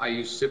practice, I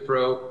use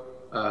Cipro,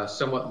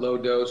 somewhat low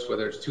dose,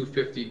 whether it's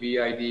 250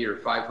 BID or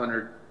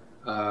 500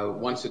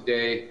 once a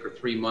day for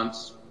 3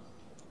 months.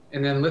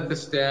 And then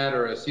lithostat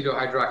or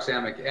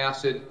acetohydroxamic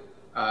acid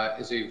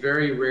is a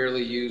very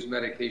rarely used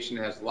medication.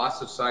 It has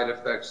lots of side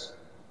effects.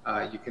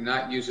 You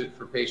cannot use it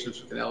for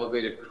patients with an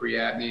elevated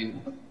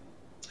creatinine.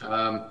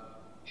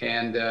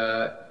 And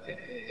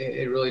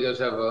it really does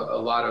have a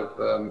lot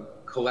of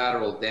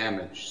collateral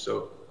damage.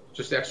 So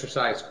just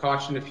exercise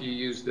caution if you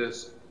use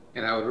this,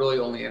 and I would really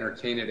only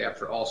entertain it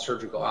after all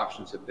surgical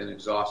options have been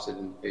exhausted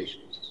in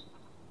patients.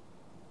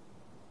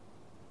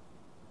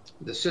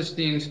 The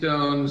cystine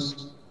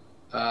stones,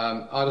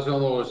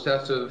 autosomal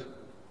recessive,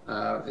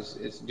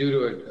 it's due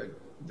to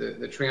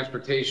the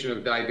transportation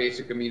of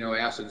dibasic amino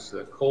acids to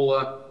the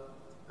cola,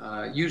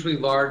 usually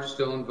large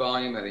stone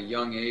volume at a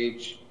young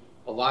age.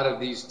 A lot of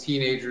these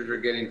teenagers are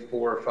getting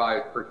 4 or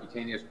 5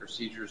 percutaneous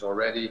procedures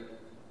already.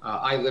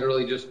 I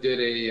literally just did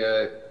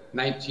a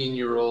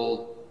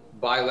 19-year-old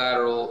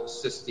bilateral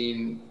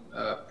cystine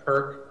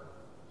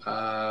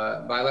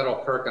bilateral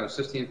perc on a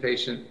cystine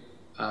patient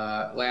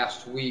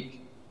last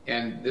week,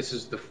 and this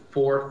is the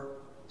 4th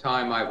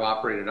time I've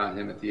operated on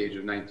him at the age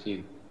of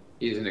 19.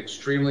 He is an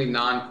extremely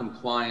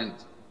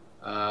non-compliant,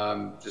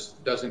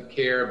 just doesn't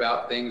care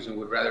about things and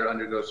would rather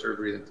undergo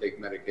surgery than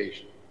take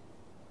medication.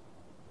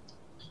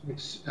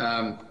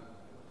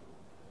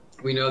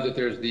 We know that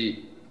there's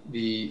the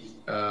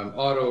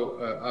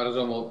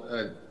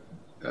autosomal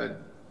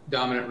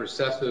dominant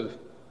recessive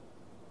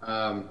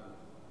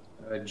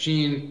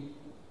gene,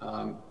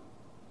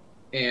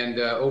 and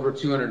over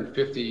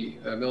 250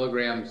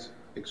 milligrams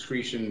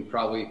excretion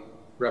probably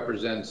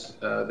represents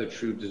the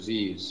true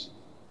disease.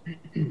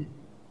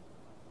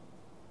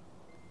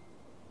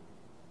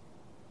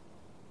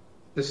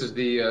 This is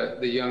the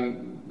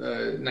young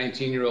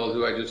 19-year-old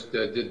who I just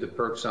did the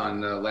perks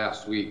on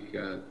last week.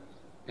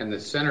 And the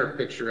center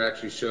picture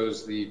actually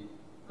shows the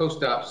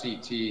post-op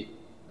CT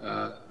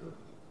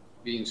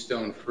being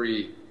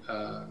stone-free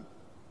on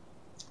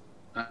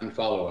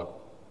follow-up.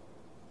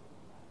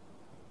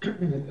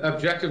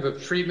 Objective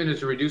of treatment is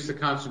to reduce the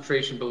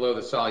concentration below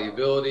the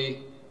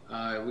solubility.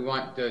 We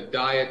want the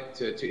diet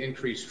to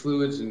increase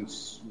fluids and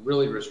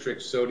really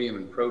restrict sodium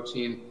and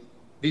protein.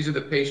 These are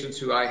the patients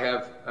who I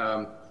have,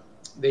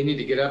 they need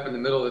to get up in the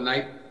middle of the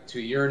night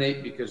to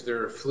urinate because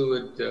they're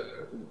fluid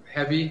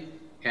heavy,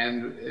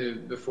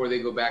 and before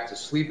they go back to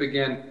sleep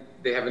again,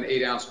 they have an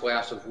 8-ounce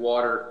glass of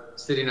water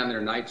sitting on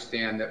their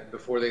nightstand that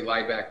before they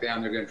lie back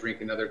down, they're going to drink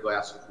another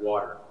glass of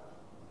water.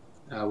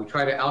 We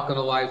try to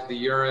alkalize the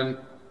urine,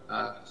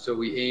 so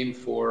we aim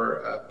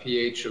for a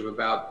pH of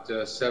about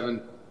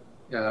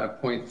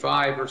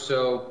 7.5 or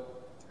so.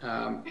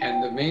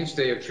 And the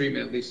mainstay of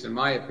treatment, at least in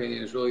my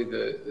opinion, is really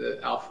the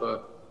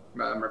alpha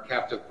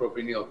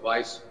mercaptopropionelyl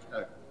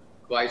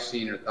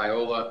glycine or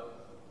thiola.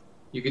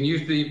 You can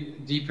use the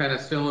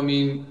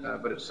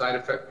D-penicillamine, but its side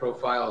effect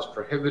profile is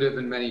prohibitive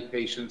in many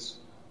patients.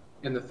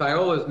 And the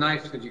thiola is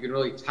nice because you can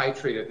really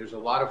titrate it. There's a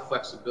lot of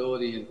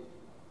flexibility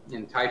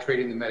in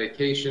titrating the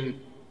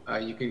medication.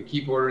 You can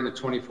keep ordering the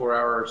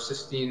 24-hour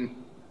cystine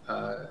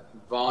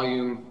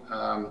volume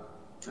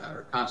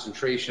or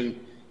concentration,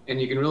 and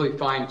you can really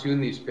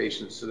fine-tune these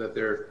patients so that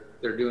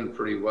they're doing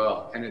pretty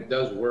well. And it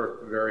does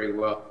work very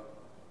well.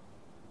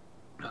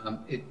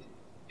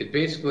 It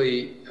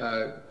basically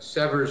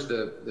severs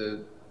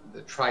the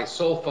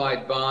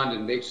trisulfide bond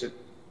and makes it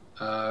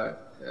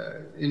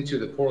into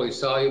the poorly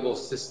soluble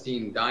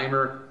cysteine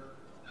dimer.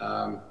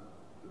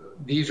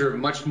 These are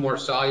much more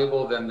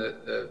soluble than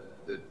the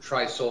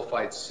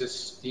trisulfide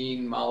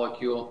cysteine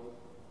molecule.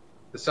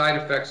 The side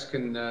effects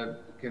can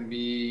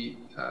be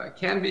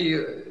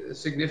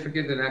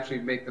significant and actually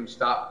make them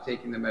stop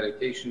taking the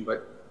medication,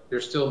 but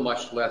they're still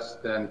much less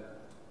than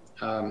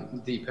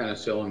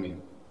D-penicillamine.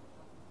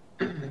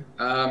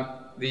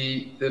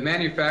 The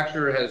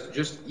manufacturer has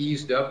just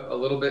eased up a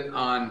little bit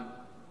on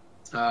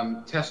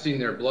testing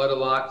their blood a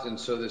lot, and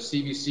so the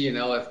CBC and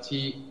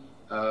LFT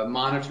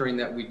monitoring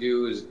that we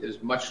do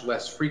is much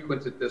less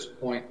frequent at this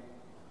point.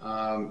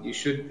 You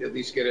should at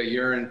least get a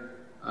urine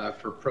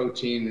for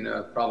protein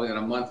probably on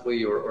a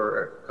monthly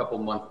or a couple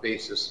month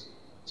basis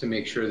to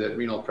make sure that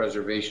renal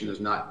preservation is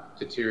not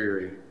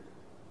deteriorating.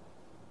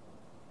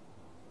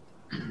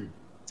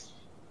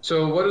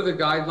 So what do the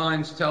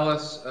guidelines tell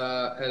us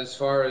as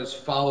far as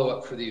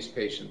follow-up for these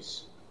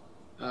patients?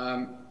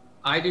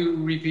 I do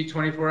repeat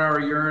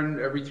 24-hour urine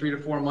every 3 to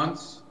 4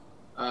 months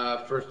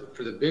for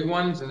the big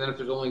ones, and then if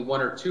there's only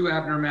 1 or 2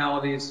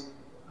 abnormalities,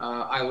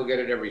 I will get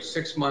it every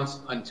 6 months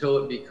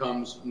until it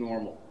becomes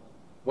normal.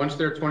 Once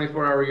their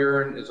 24-hour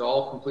urine is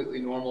all completely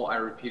normal, I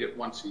repeat it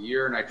once a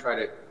year, and I try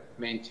to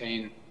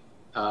maintain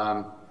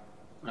a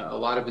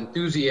lot of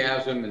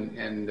enthusiasm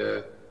and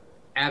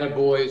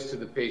attaboys to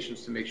the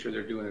patients to make sure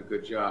they're doing a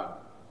good job.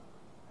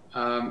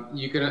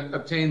 You can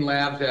obtain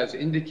labs as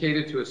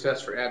indicated to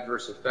assess for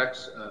adverse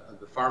effects of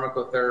the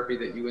pharmacotherapy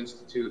that you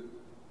institute.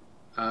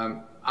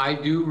 I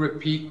do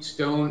repeat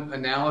stone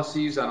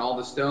analyses on all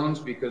the stones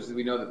because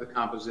we know that the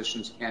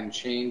compositions can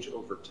change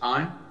over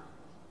time.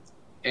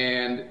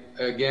 And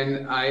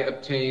again, I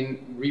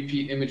obtain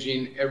repeat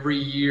imaging every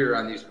year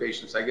on these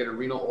patients. I get a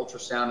renal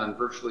ultrasound on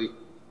virtually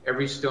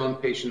every stone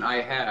patient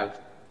I have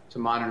to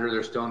monitor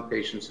their stone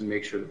patients and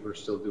make sure that we're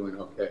still doing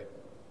okay.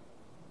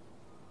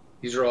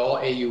 These are all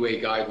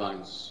AUA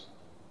guidelines.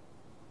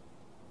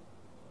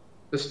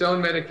 The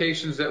stone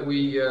medications that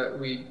we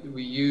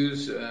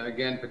use,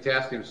 again,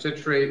 potassium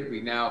citrate.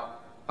 We now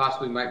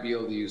possibly might be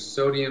able to use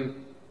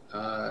sodium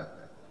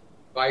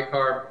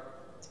bicarb.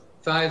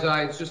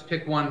 Thiazides, just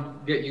pick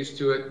one, get used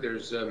to it.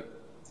 There's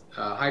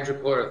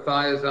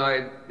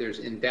hydrochlorothiazide,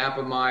 there's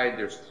indapamide,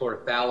 there's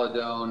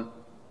chlorthalidone.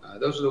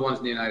 Those are the ones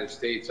in the United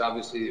States.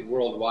 Obviously,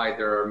 worldwide,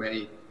 there are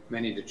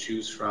many to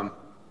choose from.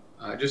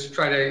 Just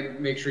try to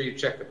make sure you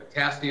check the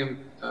potassium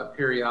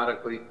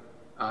periodically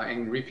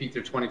and repeat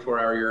their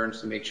 24-hour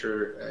urines to make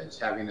sure it's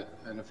having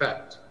an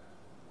effect.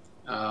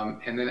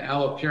 And then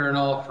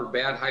allopurinol for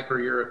bad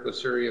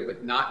hyperuricosuriaria,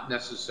 but not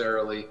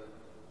necessarily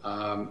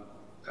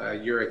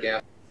uric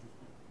acid.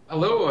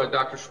 Hello,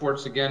 Dr.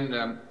 Schwartz again.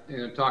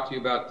 Talk to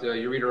you about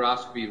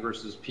ureteroscopy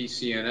versus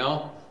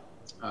PCNL.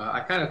 I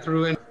kind of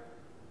threw in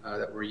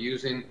that we're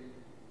using,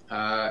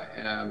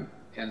 and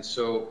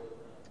so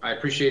I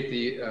appreciate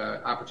the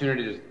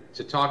opportunity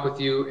to talk with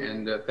you,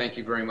 and thank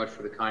you very much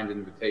for the kind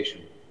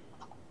invitation.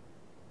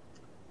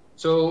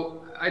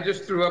 So I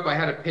just threw up, I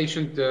had a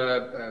patient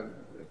a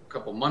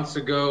couple months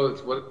ago.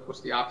 It's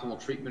what's the optimal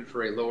treatment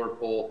for a lower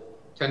pole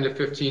 10 to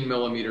 15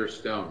 millimeter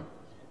stone.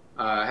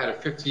 I had a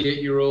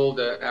 58-year-old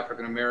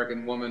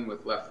African-American woman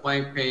with left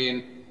flank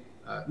pain,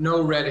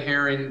 no red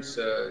herrings,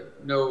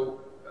 no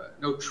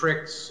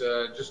tricks,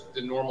 just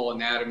the normal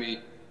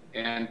anatomy,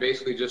 and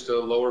basically just a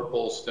lower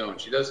pole stone.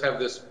 She does have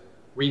this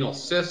renal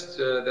cyst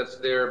that's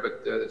there,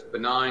 but it's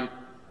benign.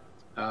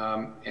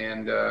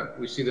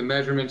 We see the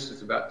measurements,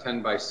 it's about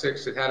 10 by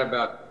 6. It had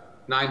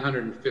about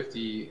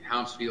 950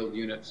 Hounsfield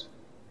units.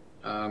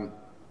 And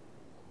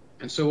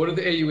so what do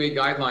the AUA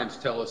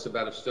guidelines tell us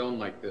about a stone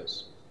like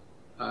this?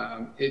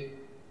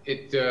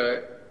 It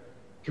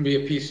can be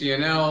a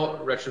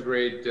PCNL,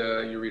 retrograde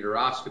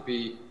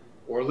ureteroscopy,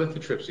 or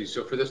lithotripsy.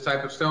 So for this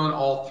type of stone,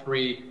 all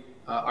three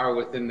are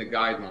within the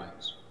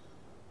guidelines.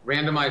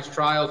 Randomized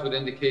trials would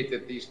indicate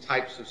that these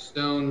types of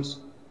stones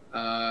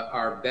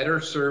are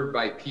better served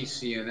by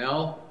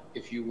PCNL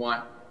if you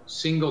want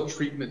single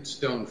treatment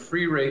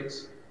stone-free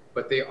rates,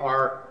 but they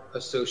are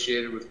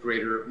associated with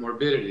greater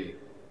morbidity.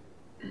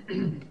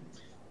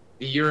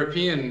 The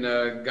European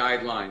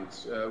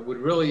guidelines would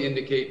really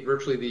indicate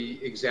virtually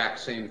the exact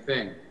same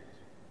thing.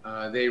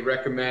 They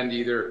recommend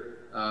either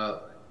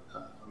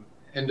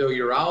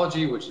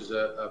endourology, which is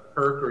a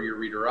PERC or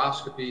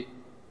ureteroscopy,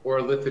 or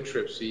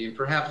lithotripsy, and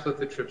perhaps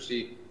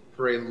lithotripsy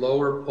for a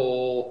lower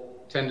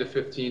pole 10 to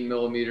 15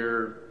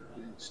 millimeter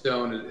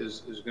stone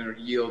is going to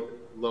yield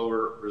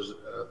lower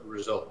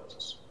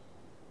results.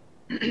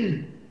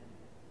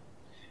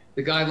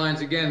 The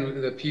guidelines,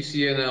 again, the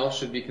PCNL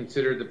should be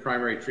considered the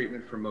primary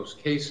treatment for most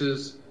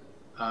cases.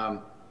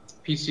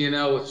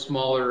 PCNL with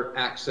smaller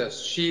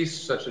access sheaths,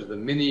 such as the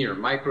mini or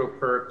micro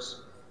PERCs.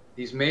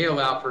 These may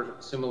allow for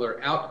similar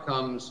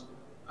outcomes,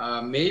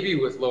 maybe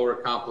with lower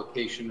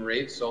complication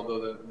rates,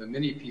 although the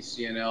mini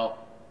PCNL,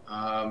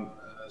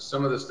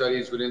 some of the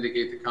studies would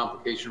indicate the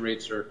complication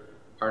rates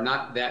are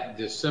not that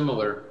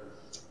dissimilar.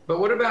 But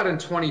what about in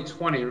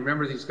 2020?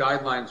 Remember, these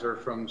guidelines are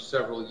from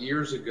several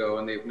years ago,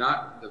 and they've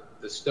not,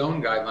 the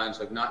stone guidelines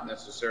have not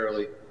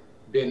necessarily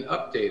been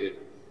updated.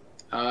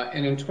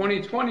 And in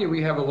 2020,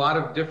 we have a lot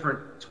of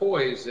different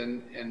toys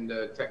and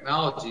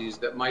technologies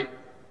that might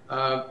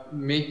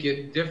make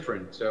it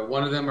different.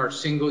 One of them are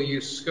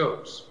single-use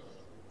scopes.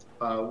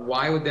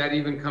 Why would that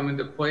even come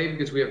into play?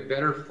 Because we have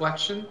better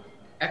flexion,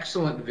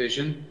 excellent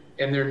vision,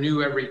 and they're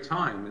new every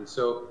time. And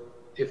so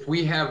if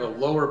we have a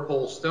lower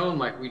pole stone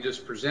like we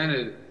just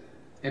presented,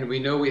 and we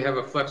know we have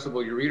a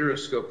flexible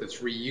ureteroscope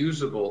that's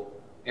reusable,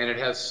 and it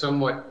has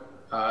somewhat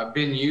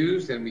been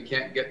used, and we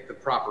can't get the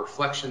proper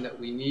flexion that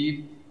we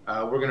need,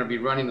 we're going to be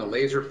running a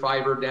laser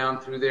fiber down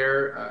through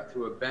there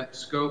through a bent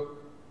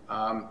scope.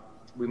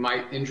 We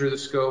might injure the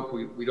scope.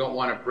 We don't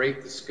want to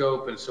break the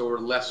scope, and so we're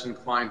less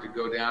inclined to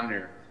go down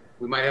there.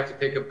 We might have to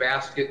take a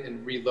basket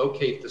and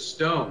relocate the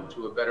stone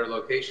to a better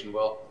location.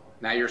 Well,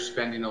 now you're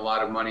spending a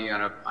lot of money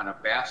on a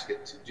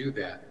basket to do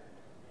that.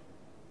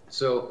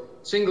 So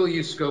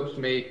single-use scopes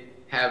may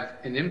have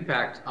an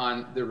impact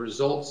on the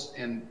results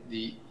and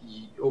the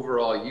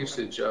overall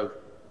usage of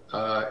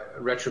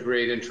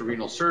retrograde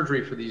intrarenal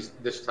surgery for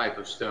this type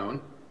of stone.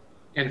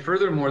 And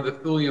furthermore, the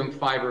thulium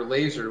fiber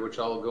laser, which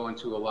I'll go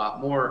into a lot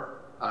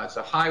more, it's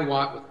a high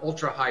watt with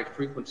ultra high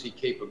frequency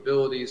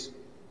capabilities,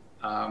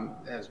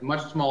 has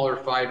much smaller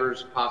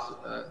fibers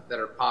that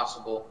are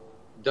possible.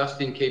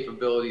 Dusting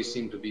capabilities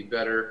seem to be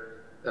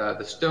better.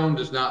 The stone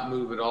does not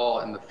move at all,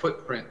 and the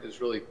footprint is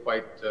really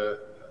quite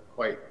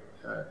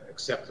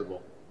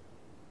acceptable.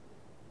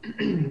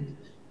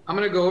 I'm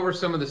going to go over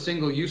some of the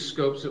single-use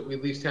scopes that we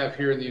at least have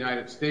here in the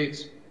United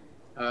States,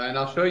 and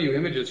I'll show you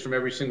images from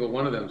every single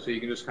one of them so you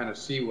can just kind of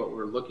see what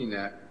we're looking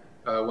at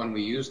when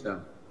we use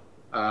them.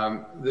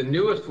 The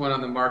newest one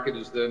on the market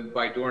is the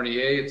by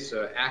Dornier. It's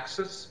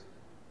Axis.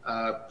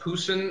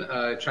 Pusen,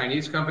 a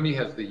Chinese company,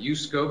 has the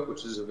U-scope,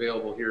 which is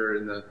available here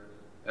in the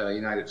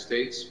United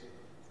States.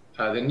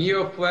 The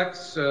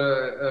NeoFlex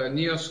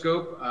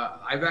Neoscope,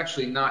 I've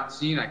actually not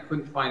seen. I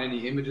couldn't find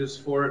any images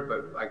for it,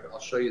 but I'll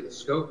show you the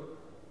scope.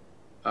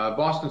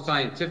 Boston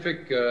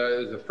Scientific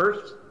is the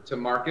first to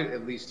market,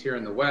 at least here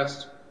in the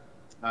West,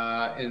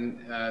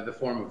 in the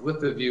form of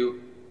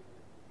LithoVue.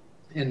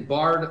 And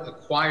Bard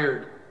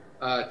acquired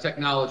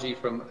technology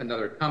from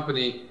another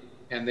company,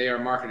 and they are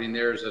marketing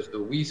theirs as the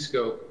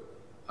WeScope.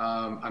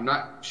 I'm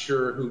not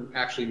sure who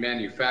actually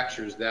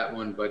manufactures that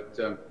one, but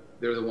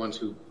they're the ones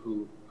who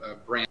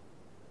brand.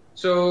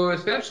 So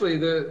essentially,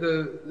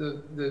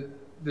 the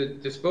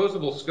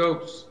disposable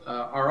scopes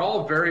are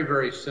all very,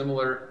 very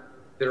similar.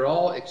 They're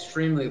all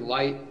extremely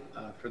light.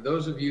 For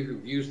those of you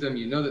who've used them,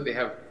 you know that they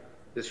have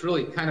this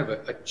really kind of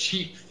a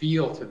cheap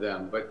feel to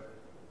them, but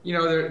you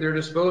know, they're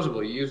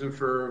disposable. You use them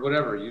for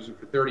whatever. You use them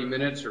for 30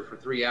 minutes or for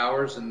 3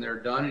 hours, and they're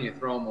done, and you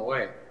throw them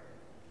away.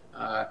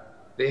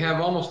 They have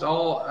almost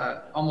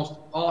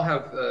all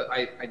have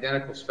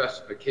identical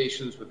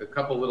specifications with a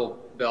couple little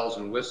bells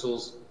and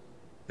whistles.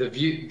 The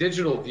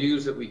digital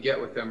views that we get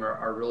with them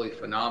are really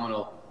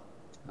phenomenal.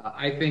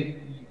 I think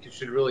you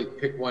should really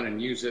pick one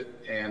and use it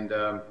and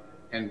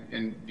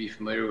be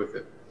familiar with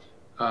it.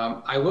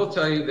 I will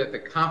tell you that the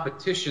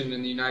competition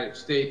in the United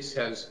States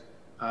has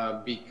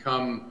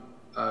become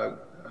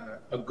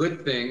a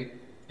good thing,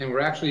 and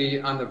we're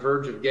actually on the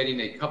verge of getting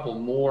a couple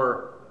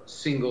more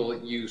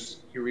single-use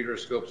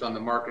ureteroscopes on the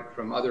market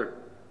from other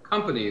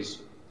companies,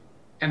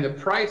 and the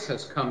price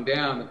has come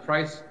down.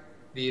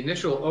 The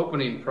initial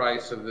opening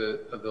price of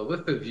the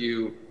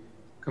LithoVue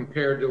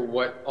compared to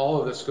what all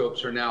of the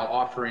scopes are now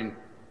offering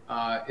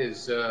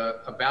is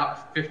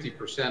about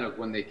 50% of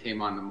when they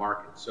came on the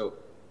market. So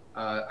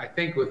I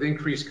think with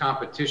increased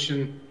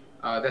competition,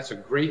 that's a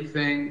great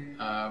thing.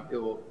 It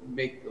will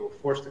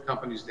force the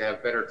companies to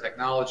have better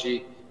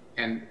technology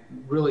and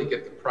really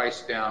get the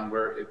price down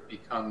where it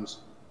becomes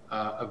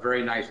a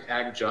very nice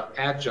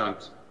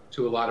adjunct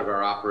to a lot of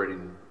our operating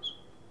rooms.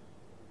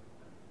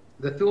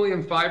 The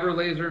thulium fiber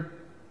laser,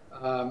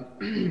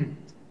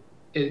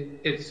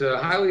 it's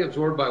highly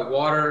absorbed by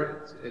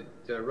water.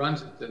 It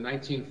runs at the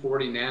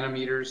 1940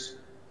 nanometers.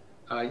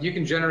 You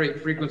can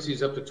generate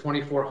frequencies up to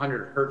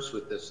 2400 hertz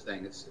with this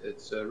thing.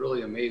 It's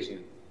really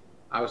amazing.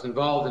 I was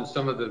involved in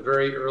some of the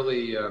very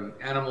early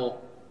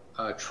animal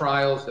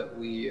trials that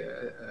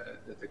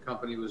the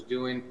company was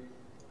doing.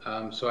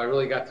 So I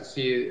really got to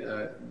see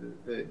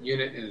the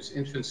unit in its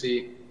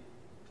infancy.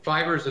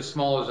 Fibers as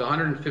small as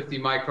 150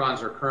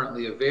 microns are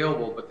currently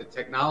available, but the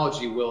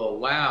technology will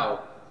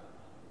allow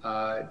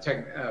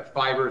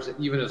fibers that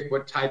even as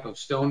what type of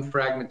stone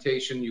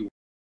fragmentation you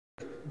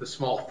want, the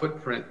small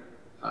footprint,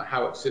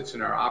 how it sits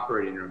in our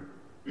operating room.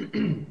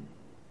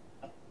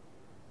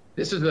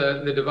 This is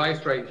the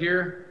device right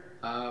here.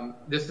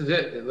 This is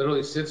it. It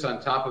literally sits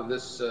on top of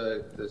this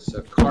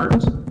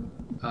cart.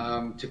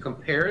 To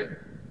compare it,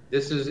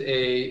 this is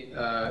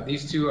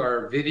these two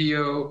are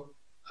video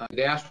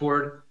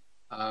dashboard.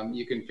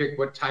 You can pick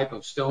what type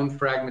of stone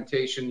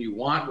fragmentation you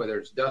want, whether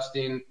it's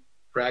dusting,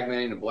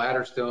 fragmenting a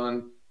bladder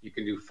stone. You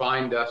can do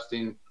fine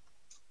dusting.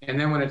 And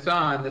then when it's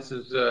on,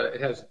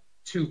 it has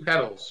two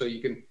pedals, so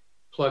you can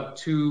plug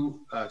two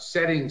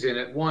settings in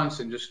at once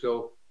and just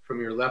go from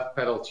your left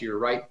pedal to your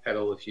right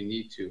pedal if you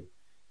need to.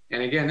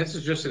 And again, this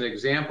is just an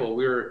example.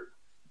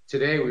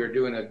 Today we were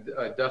doing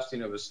a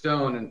dusting of a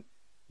stone and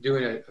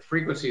doing a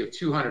frequency of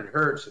 200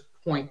 hertz at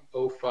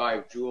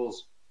 0.05 joules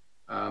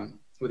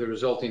with a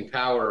resulting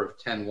power of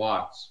 10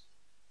 watts.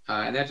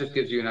 And that just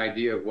gives you an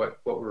idea of what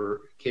we're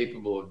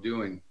capable of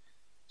doing.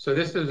 So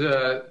this is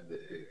a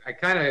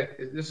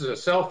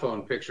cell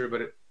phone picture,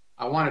 but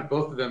I wanted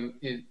both of them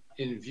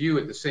in view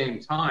at the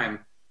same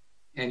time.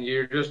 And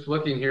you're just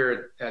looking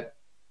here at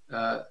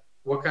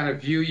what kind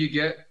of view you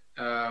get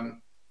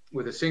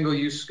with a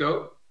single-use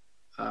scope.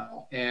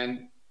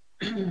 And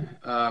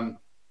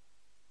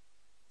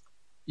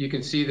you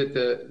can see that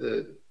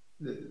the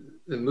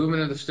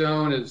movement of the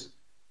stone is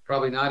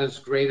probably not as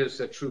great as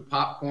a true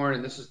popcorn,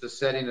 and this is the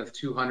setting of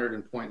 200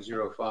 and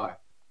 0.05.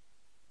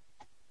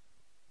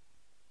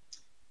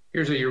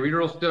 Here's a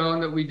ureteral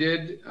stone that we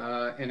did,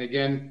 and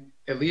again,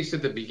 at least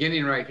at the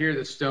beginning right here,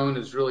 the stone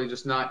is really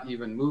just not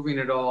even moving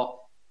at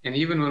all. And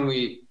even when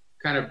we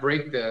kind of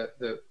break the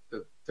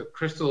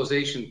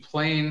crystallization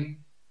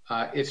plane,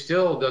 it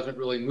still doesn't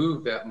really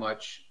move that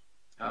much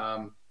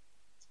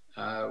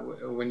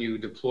when you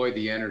deploy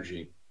the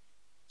energy.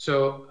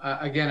 So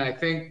again, I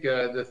think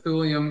the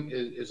thulium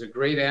is a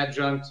great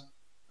adjunct.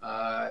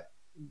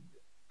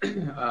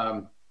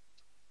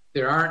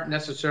 There aren't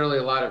necessarily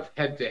a lot of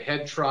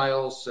head-to-head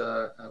trials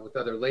with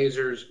other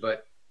lasers,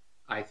 but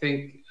I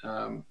think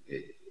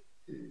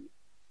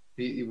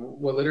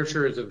what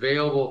literature is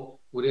available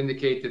would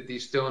indicate that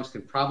these stones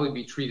can probably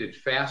be treated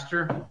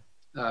faster.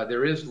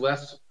 There is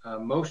less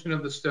motion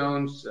of the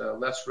stones,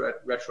 less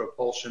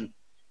retropulsion,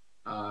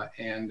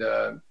 and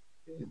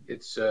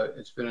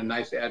it's been a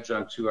nice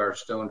adjunct to our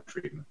stone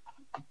treatment.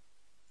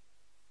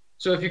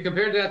 So if you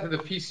compare that to the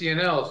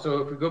PCNL, so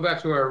if we go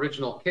back to our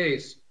original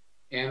case,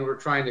 and we're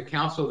trying to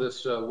counsel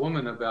this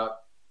woman about,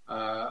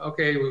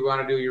 okay, we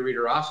want to do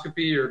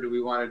ureteroscopy or do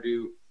we want to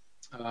do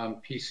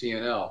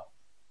PCNL?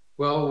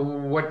 Well,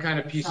 what kind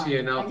of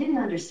PCNL? Sorry, I didn't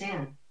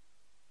understand.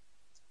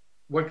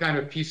 What kind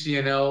of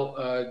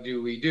PCNL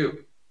do we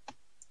do?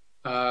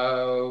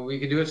 We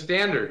can do a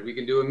standard. We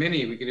can do a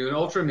mini. We can do an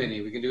ultra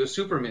mini. We can do a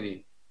super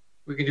mini.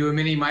 We can do a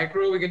mini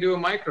micro. We can do a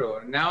micro.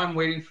 And now I'm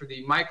waiting for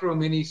the micro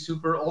mini,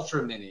 super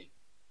ultra mini,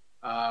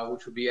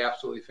 which would be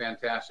absolutely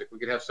fantastic. We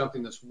could have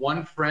something that's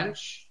one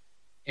French,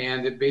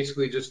 and it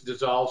basically just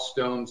dissolves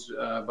stones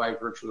by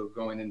virtue of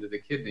going into the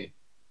kidney.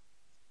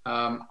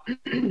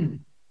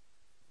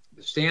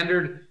 The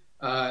standard,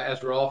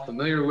 as we're all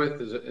familiar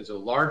with, is a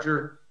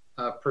larger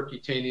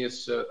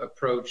percutaneous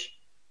approach.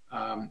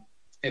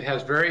 It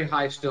has very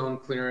high stone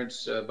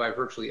clearance by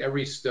virtually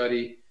every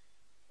study.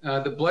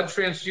 The blood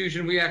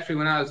transfusion, we actually,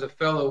 when I was a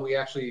fellow, we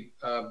actually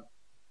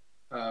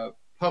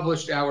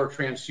published our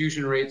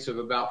transfusion rates of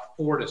about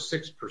 4 to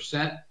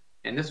 6%,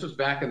 and this was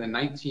back in the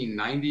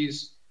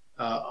 1990s.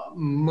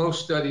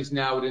 Most studies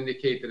now would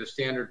indicate that a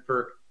standard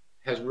perk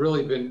has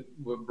really been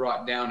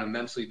brought down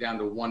immensely, down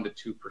to 1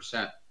 to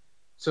 2%.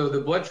 So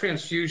the blood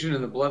transfusion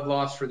and the blood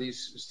loss for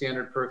these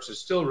standard perks is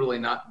still really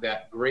not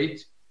that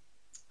great,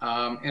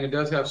 and it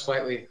does have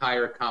slightly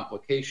higher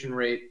complication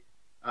rate.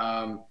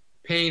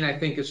 Pain, I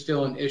think, is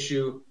still an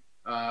issue.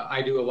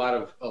 I do a lot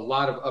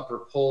of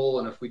upper pole,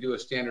 and if we do a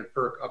standard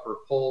perk upper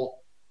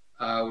pole,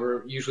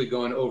 we're usually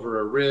going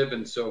over a rib,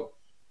 and so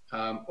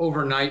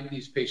overnight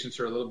these patients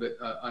are a little bit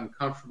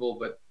uncomfortable.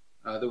 But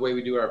the way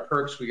we do our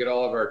perks, we get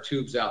all of our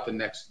tubes out the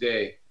next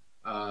day,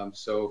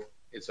 so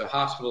it's a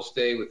hospital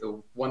stay with a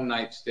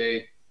one-night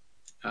stay,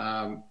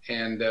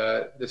 and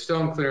the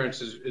stone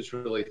clearance is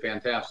really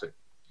fantastic.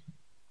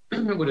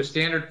 Would a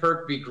standard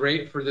perk be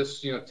great for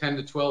this, 10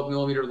 to 12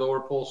 millimeter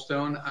lower pole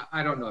stone?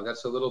 I don't know.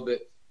 That's a little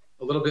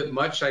bit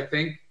much, I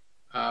think.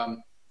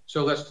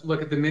 So let's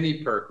look at the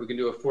mini perk. We can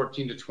do a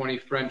 14 to 20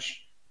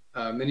 French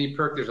mini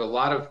perk. There's a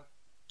lot of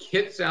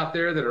kits out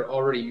there that are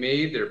already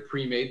made. They're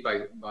pre-made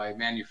by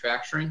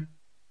manufacturing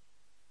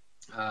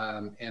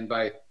and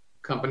by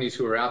companies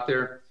who are out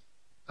there.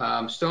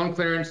 Stone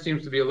clearance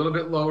seems to be a little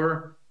bit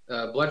lower.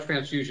 Blood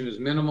transfusion is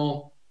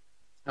minimal.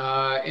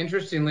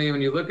 Interestingly,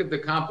 when you look at the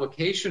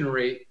complication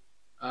rate,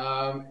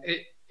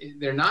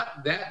 they're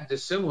not that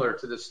dissimilar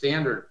to the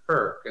standard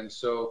perk. And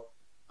so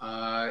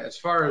as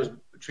far as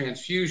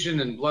transfusion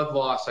and blood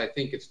loss, I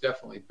think it's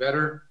definitely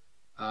better.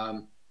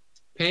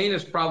 Pain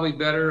is probably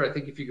better. I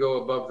think if you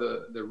go above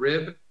the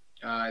rib,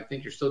 I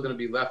think you're still going to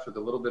be left with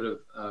a little bit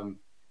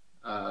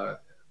of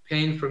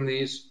pain from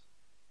these.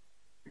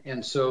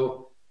 And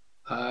so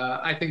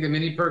I think the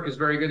mini perk is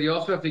very good. You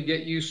also have to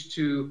get used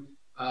to,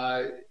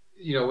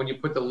 when you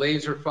put the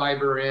laser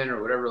fiber in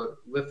or whatever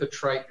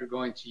lithotrite you're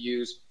going to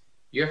use,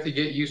 you have to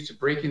get used to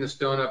breaking the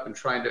stone up and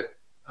trying to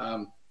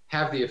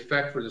have the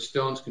effect where the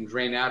stones can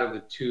drain out of the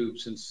tube,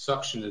 since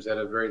suction is at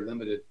a very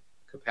limited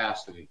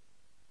capacity.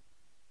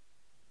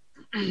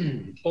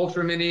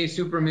 Ultra mini,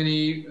 super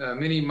mini,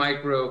 mini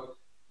micro.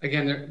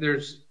 Again,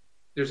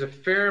 there's a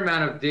fair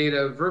amount of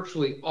data,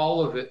 virtually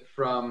all of it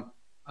from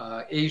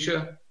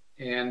Asia,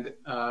 and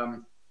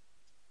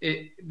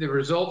the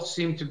results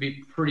seem to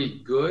be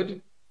pretty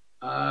good.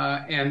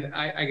 And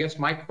I guess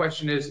my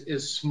question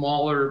is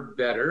smaller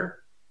better?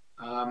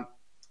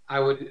 I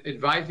would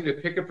advise you to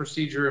pick a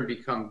procedure and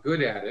become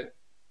good at it.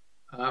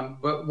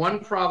 But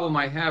one problem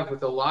I have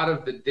with a lot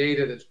of the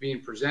data that's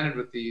being presented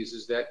with these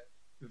is that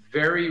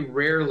very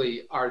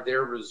rarely are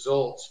their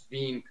results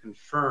being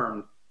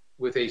confirmed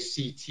with a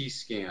CT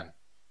scan.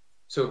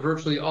 So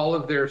virtually all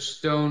of their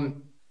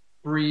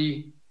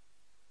stone-free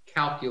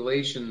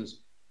calculations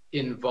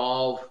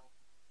involve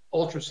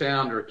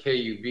ultrasound or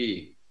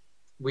KUB.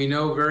 We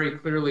know very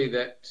clearly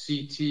that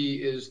CT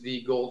is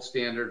the gold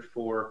standard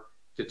for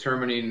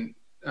determining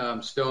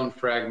stone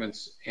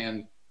fragments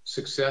and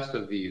success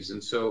of these.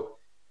 And so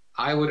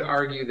I would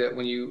argue that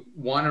when you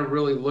want to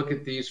really look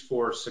at these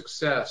for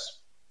success,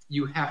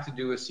 you have to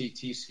do a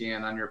CT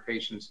scan on your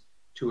patients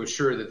to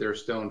assure that they're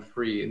stone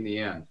free in the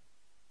end.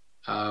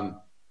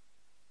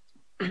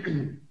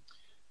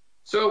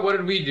 So what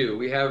did we do?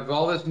 We have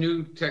all this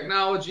new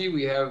technology.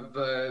 We have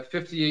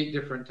 58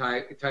 different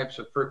types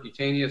of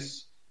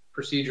percutaneous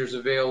procedures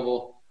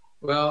available.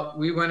 Well,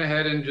 we went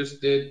ahead and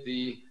just did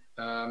the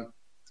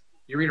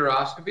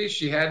ureteroscopy.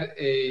 She had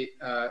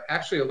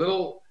actually a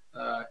little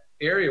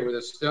area where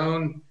the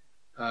stone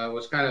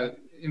was kind of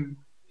in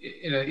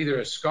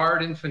either a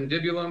scarred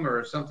infundibulum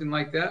or something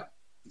like that.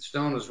 The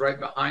stone was right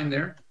behind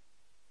there.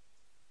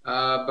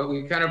 But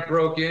we kind of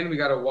broke in, we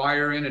got a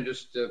wire in and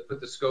just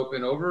put the scope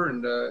in over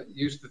and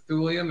used the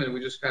thulium, and we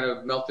just kind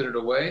of melted it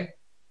away.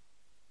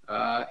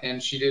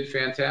 And she did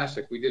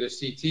fantastic. We did a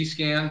CT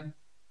scan.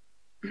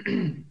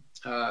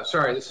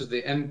 Sorry, this is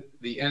the end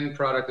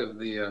product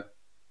of in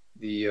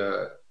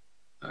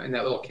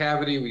that little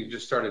cavity. We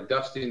just started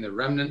dusting the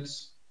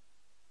remnants.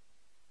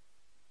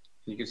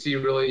 You can see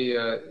really,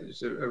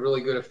 it's a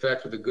really good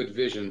effect with a good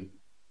vision.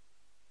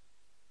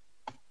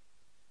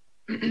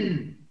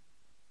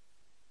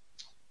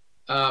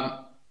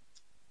 CT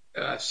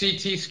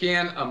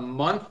scan a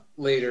month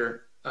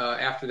later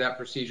after that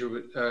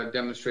procedure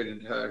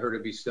demonstrated her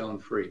to be stone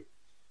free.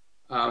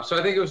 So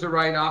I think it was the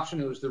right option.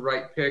 It was the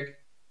right pick.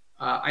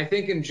 I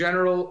think in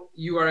general,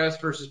 URS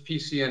versus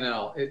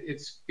PCNL,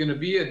 it's going to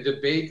be a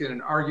debate and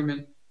an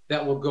argument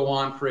that will go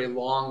on for a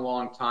long,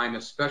 long time,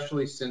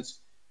 especially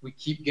since we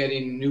keep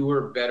getting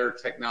newer, better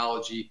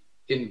technology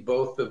in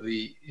both of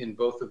the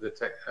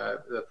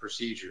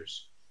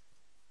procedures.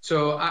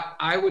 So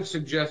I would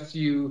suggest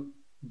you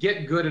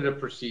get good at a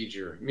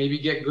procedure, maybe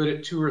get good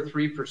at 2 or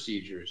 3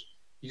 procedures.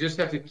 You just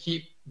have to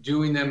keep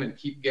doing them and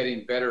keep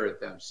getting better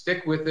at them.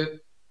 Stick with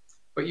it,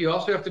 but you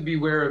also have to be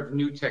aware of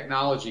new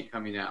technology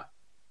coming out.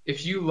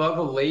 If you love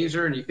a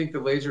laser and you think the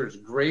laser is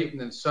great,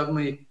 and then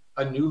suddenly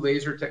a new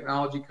laser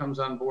technology comes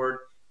on board,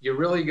 you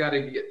really got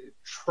to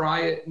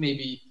try it,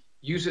 maybe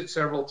use it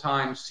several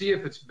times, see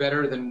if it's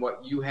better than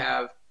what you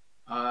have,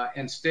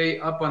 and stay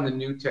up on the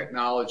new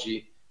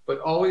technology, but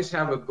always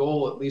have a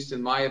goal, at least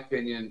in my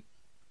opinion.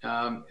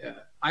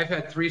 I've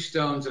had 3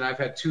 stones and I've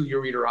had 2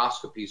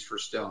 ureteroscopies for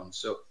stones,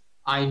 so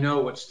I know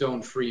what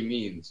stone-free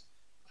means.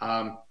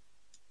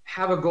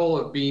 Have a goal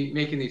of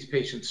making these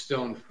patients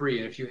stone-free,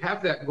 and if you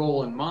have that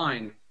goal in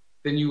mind,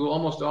 then you will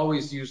almost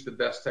always use the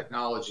best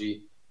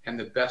technology and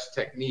the best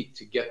technique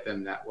to get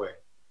them that way.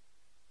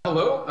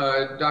 Hello,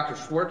 Dr.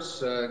 Schwartz,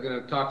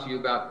 going to talk to you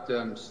about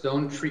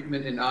stone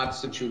treatment in odd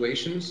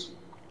situations.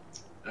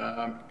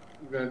 We're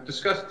going to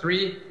discuss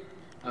three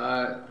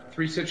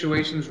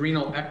situations: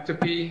 renal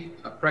ectopy,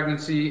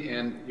 pregnancy,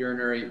 and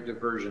urinary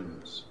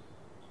diversions.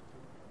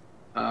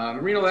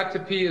 Renal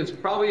ectopy is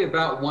probably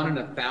about 1 in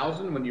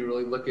 1,000 when you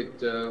really look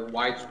at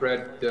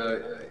widespread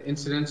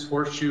incidence.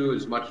 Horseshoe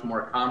is much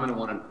more common,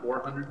 1 in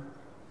 400.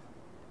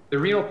 The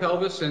renal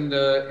pelvis and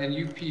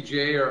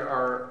UPJ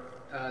are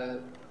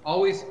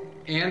always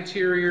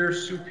anterior,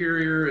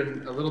 superior,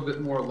 and a little bit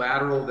more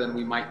lateral than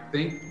we might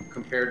think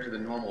compared to the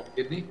normal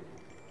kidney.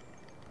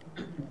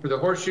 For the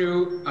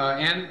horseshoe for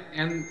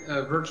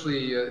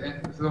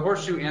the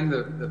horseshoe and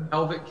the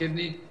pelvic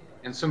kidney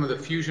and some of the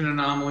fusion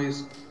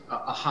anomalies,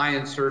 a high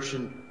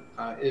insertion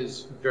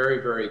is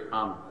very, very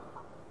common.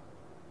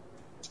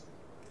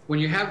 When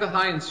you have the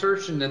high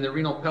insertion and the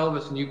renal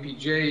pelvis and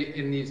UPJ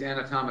in these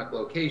anatomic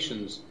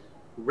locations,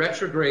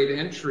 retrograde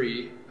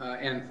entry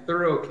and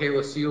thorough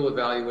calyceal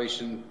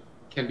evaluation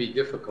can be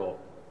difficult,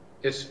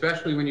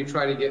 especially when you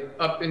try to get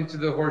up into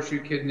the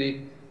horseshoe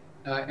kidney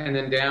and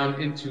then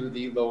down into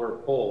the lower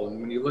pole. And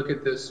when you look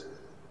at this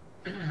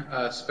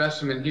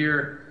specimen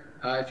here,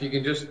 if you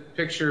can just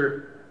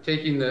picture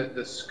taking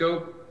the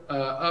scope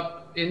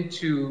up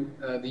into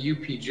the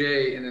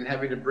UPJ and then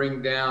having to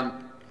bring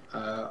down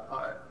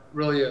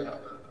really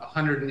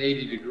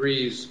 180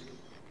 degrees,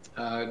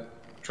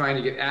 trying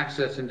to get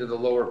access into the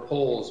lower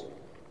poles,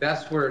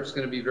 that's where it's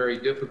going to be very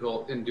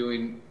difficult in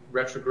doing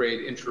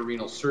retrograde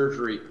intrarenal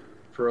surgery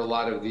for a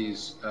lot of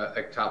these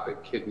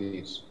ectopic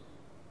kidneys.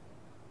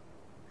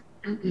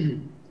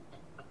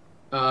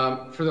 For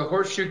the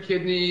horseshoe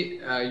kidney,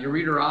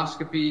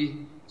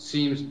 ureteroscopy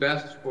seems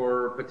best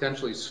for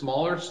potentially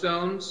smaller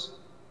stones,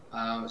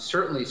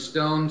 certainly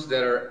stones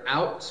that are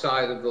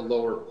outside of the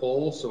lower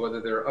pole, so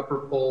whether they're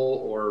upper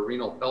pole or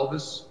renal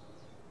pelvis.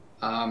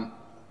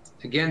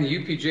 Again, the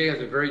UPJ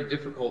has a very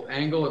difficult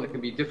angle, and it can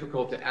be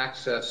difficult to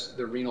access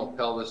the renal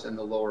pelvis and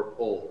the lower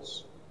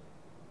poles.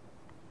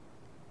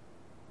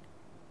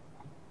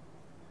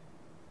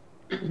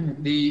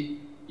 The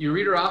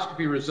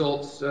ureteroscopy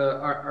results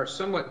are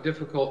somewhat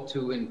difficult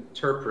to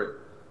interpret.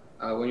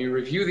 When you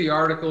review the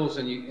articles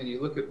and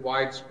you look at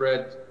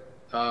widespread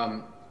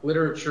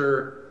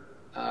literature,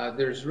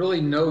 there's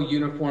really no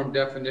uniform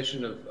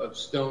definition of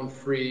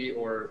stone-free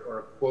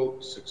or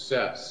quote,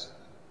 success.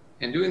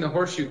 And doing the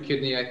horseshoe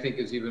kidney, I think,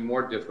 is even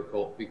more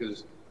difficult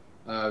because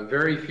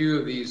very few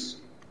of these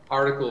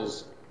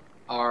articles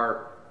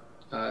are,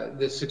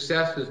 the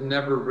success is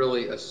never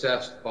really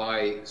assessed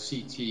by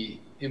CT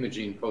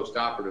imaging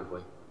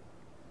postoperatively.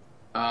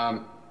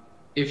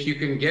 If you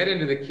can get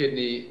into the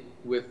kidney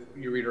with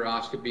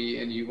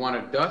ureteroscopy and you want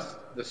to dust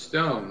the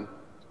stone,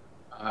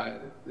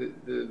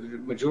 the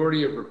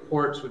majority of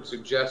reports would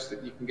suggest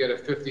that you can get a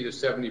 50 to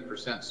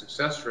 70%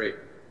 success rate.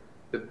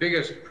 The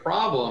biggest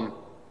problem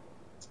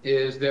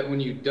is that when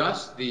you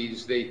dust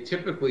these, they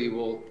typically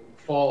will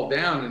fall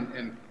down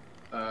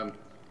and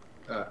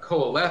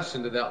coalesce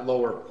into that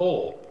lower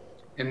pole.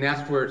 And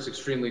that's where it's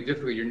extremely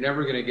difficult. You're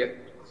never going to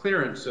get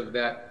clearance of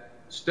that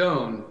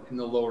stone in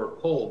the lower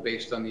pole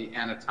based on the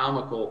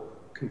anatomical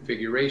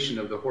configuration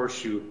of the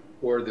horseshoe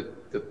or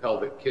the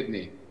pelvic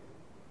kidney.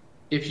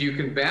 If you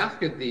can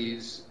basket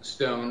these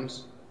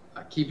stones,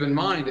 keep in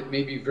mind it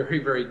may be very,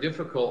 very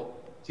difficult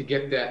to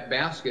get that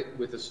basket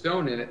with a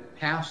stone in it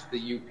past the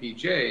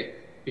UPJ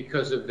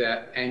because of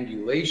that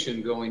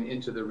angulation going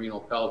into the renal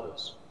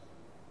pelvis.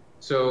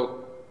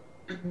 So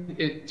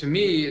to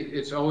me,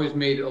 it's always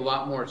made a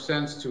lot more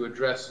sense to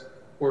address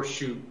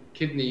horseshoe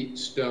kidney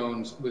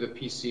stones with a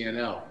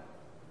PCNL.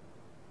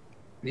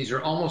 These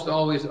are almost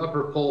always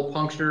upper pole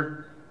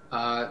puncture.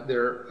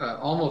 They're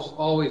almost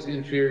always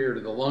inferior to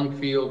the lung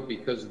field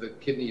because the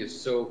kidney is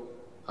so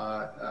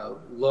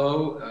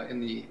low in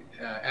the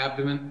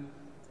abdomen.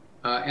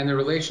 And the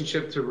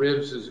relationship to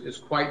ribs is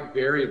quite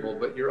variable,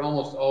 but you're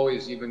almost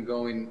always even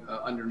going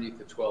underneath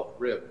the 12th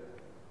rib.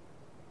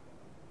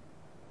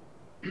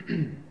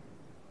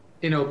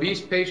 In obese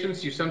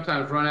patients, you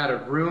sometimes run out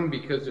of room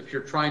because if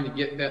you're trying to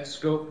get that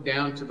scope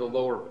down to the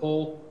lower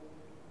pole,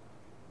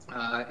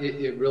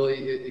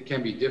 it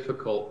can be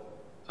difficult.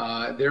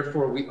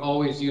 Therefore, we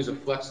always use a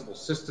flexible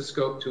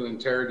cystoscope to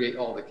interrogate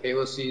all the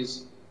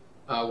calyces.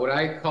 What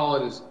I call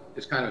it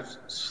is kind of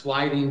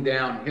sliding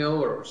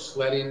downhill or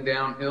sledding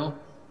downhill.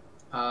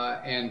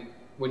 And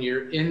when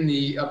you're in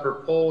the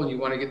upper pole and you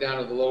want to get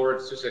down to the lower,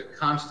 it's just a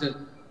constant,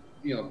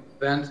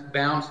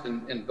 bounce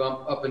and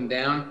bump up and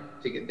down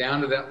to get down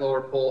to that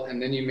lower pole.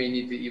 And then you may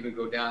need to even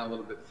go down a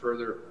little bit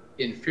further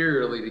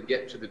inferiorly to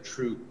get to the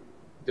true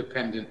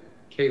dependent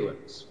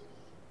calyx.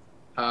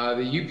 The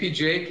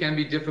UPJ can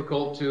be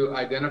difficult to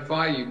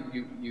identify.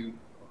 You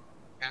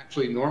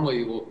actually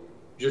normally will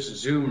just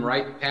zoom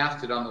right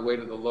past it on the way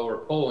to the lower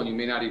pole and you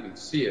may not even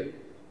see it.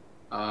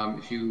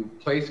 If you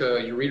place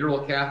a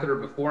ureteral catheter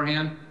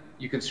beforehand,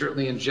 you can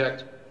certainly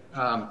inject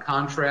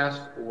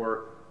contrast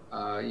or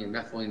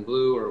methylene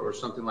blue or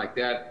something like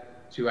that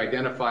to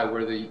identify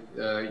where the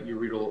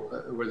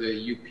where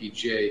the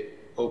UPJ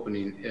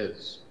opening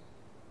is.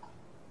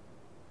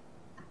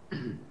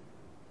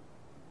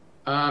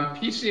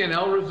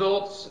 PCNL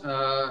results,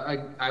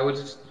 I would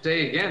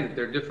say again that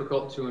they're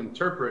difficult to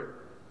interpret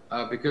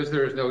because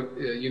there is no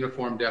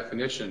uniform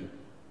definition.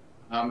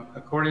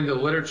 According to the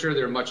literature,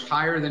 they're much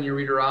higher than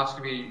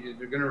ureteroscopy.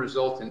 They're going to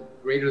result in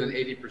greater than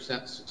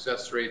 80%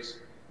 success rates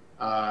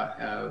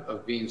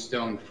of being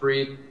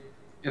stone-free.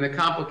 And the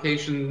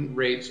complication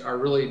rates are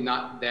really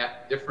not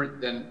that different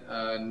than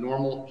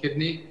normal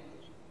kidney.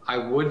 I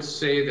would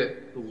say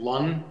that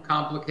lung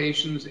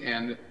complications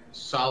and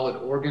solid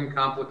organ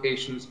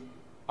complications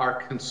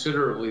are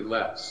considerably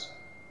less.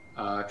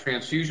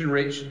 Transfusion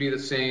rate should be the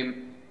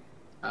same,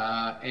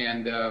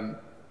 and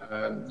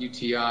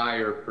UTI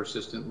or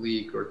persistent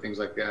leak or things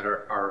like that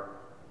are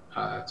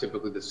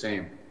typically the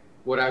same.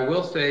 What I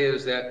will say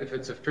is that if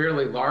it's a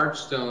fairly large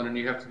stone and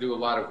you have to do a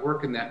lot of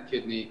work in that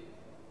kidney,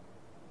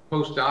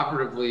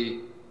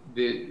 post-operatively,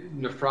 the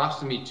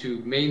nephrostomy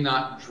tube may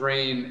not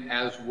drain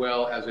as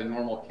well as a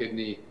normal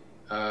kidney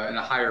in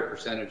a higher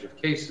percentage of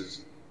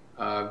cases,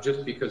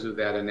 just because of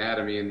that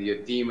anatomy and the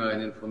edema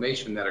and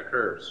inflammation that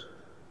occurs.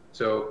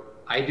 So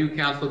I do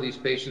counsel these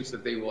patients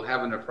that they will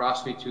have a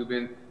nephrostomy tube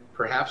in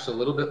perhaps a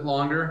little bit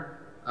longer,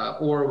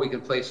 or we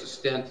can place a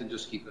stent and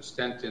just keep a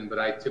stent in, but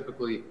I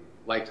typically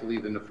like to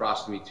leave the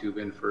nephrostomy tube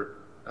in for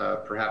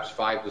perhaps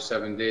 5 to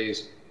 7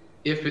 days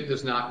if it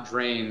does not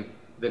drain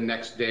the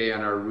next day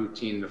on our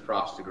routine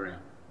nephrostogram.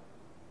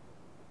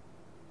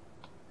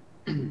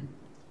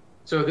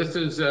 So this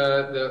is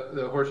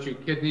the horseshoe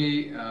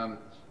kidney.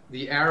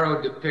 The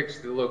arrow depicts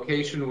the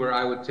location where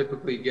I would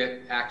typically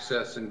get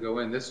access and go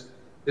in. This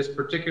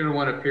particular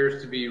one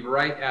appears to be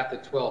right at the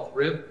 12th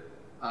rib.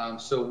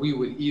 So we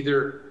would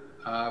either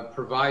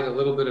provide a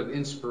little bit of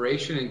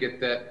inspiration and get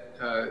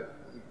that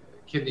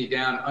kidney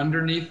down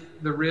underneath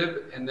the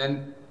rib and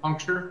then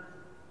puncture,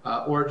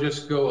 or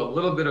just go a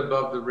little bit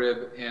above the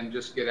rib and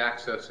just get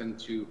access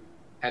into,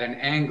 at an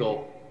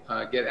angle,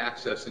 get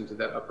access into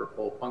that upper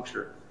pole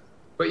puncture.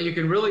 But you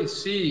can really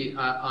see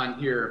on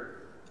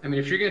here, I mean,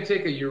 if you're going to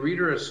take a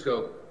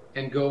ureteroscope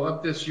and go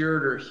up this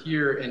ureter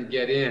here and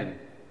get in,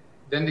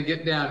 then to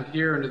get down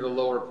here into the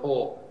lower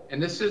pole,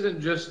 and this isn't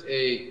just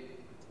a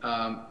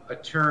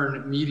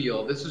turn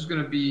medial. This is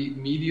going to be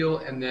medial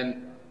and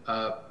then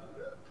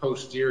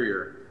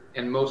posterior,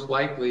 and most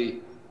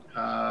likely,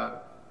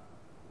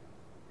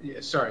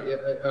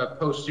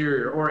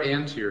 posterior or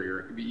anterior.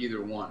 It could be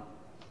either one.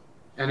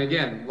 And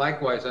again,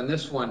 likewise on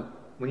this one,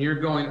 when you're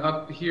going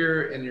up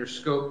here and your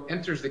scope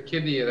enters the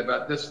kidney at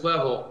about this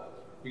level,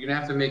 you're going to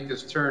have to make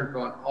this turn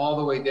going all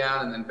the way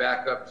down and then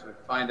back up to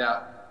find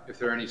out if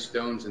there are any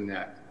stones in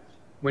that.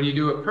 When you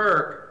do a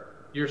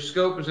perk, your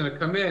scope is going to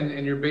come in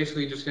and you're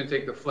basically just going to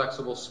take the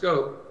flexible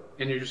scope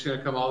and you're just going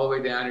to come all the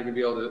way down. You're going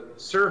to be able to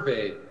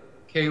survey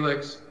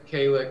calyx,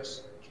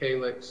 calyx,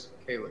 calyx,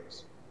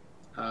 calyx.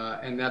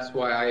 And that's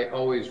why I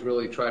always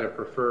really try to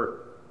prefer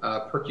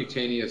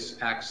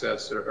percutaneous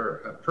access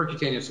or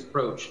percutaneous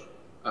approach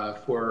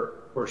for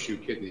horseshoe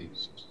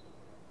kidneys.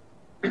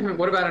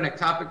 What about an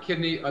ectopic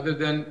kidney other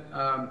than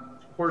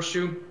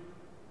horseshoe?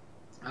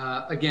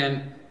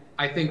 Again,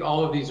 I think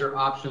all of these are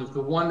options.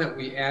 The one that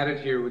we added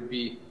here would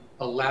be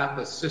a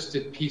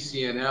lap-assisted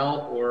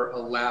PCNL or a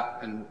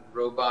lap and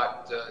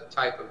robot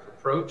type of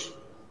approach.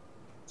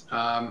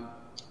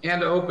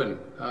 And open.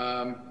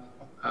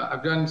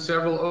 I've done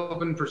several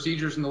open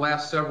procedures in the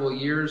last several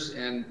years,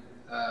 and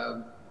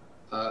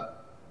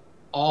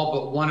all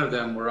but one of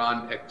them were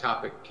on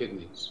ectopic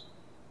kidneys.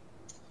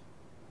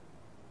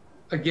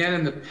 Again,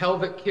 in the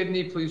pelvic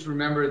kidney, please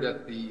remember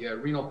that the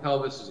renal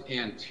pelvis is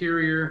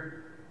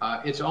anterior.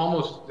 It's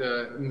almost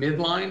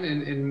midline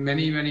in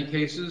many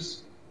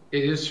cases.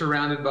 It is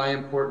surrounded by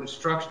important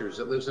structures.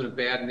 It lives in a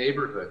bad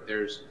neighborhood.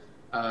 There's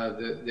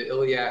the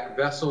iliac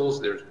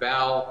vessels, there's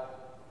bowel,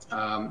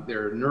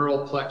 there are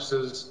neural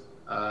plexus,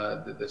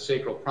 the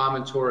sacral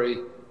promontory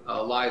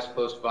lies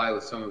close by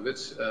with some of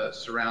its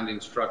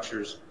surrounding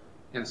structures.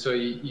 And so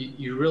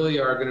you really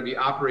are going to be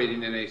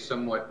operating in a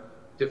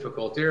somewhat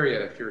difficult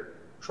area. If you're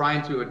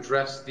trying to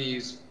address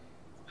these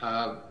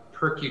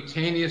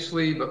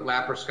percutaneously but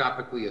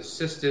laparoscopically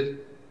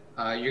assisted,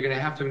 you're going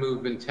to have to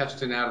move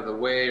intestine out of the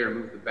way or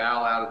move the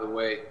bowel out of the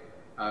way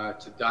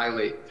to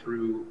dilate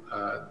through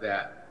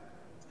that.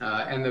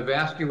 And the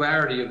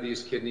vascularity of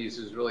these kidneys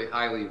is really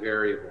highly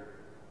variable.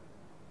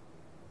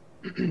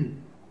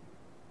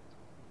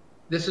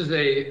 This is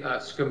a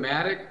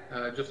schematic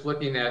just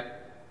looking at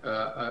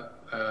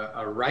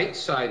a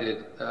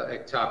right-sided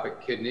ectopic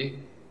kidney.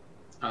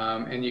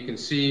 And you can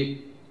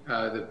see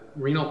the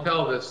renal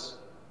pelvis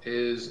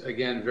is,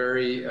 again,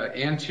 very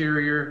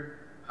anterior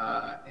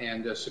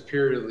and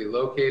superiorly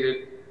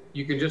located.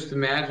 You can just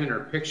imagine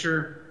or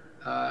picture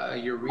a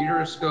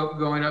ureteroscope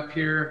going up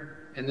here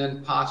and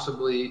then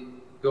possibly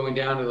going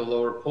down to the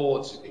lower pole.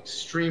 It's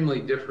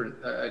extremely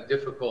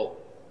difficult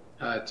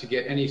to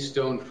get any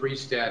stone-free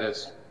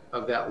status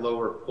of that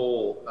lower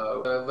pole.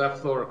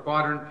 Left lower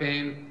quadrant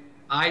pain.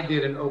 I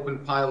did an open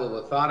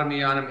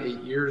pyelolithotomy on him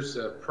 8 years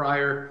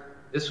prior.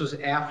 This was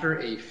after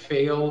a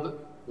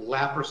failed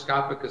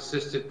laparoscopic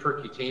assisted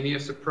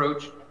percutaneous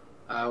approach.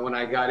 When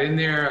I got in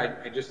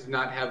there, I just did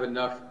not have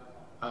enough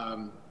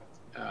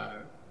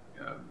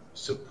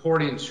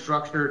supporting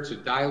structure to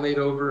dilate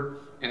over,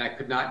 and I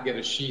could not get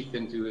a sheath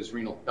into his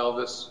renal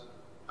pelvis.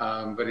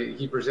 But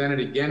he presented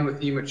again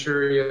with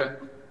hematuria,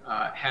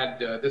 had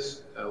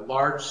this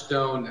large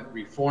stone that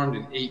reformed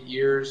in 8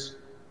 years.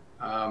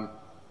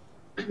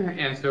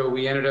 And so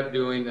we ended up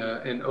doing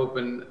an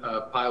open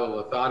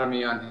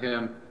pyelolithotomy on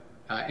him.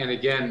 And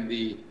again,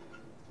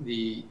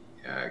 the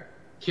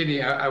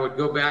kidney, I would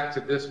go back to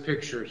this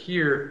picture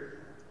here,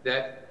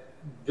 that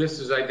this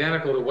is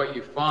identical to what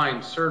you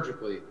find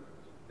surgically,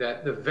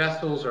 that the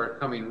vessels are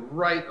coming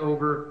right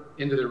over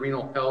into the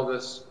renal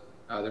pelvis.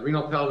 The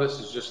renal pelvis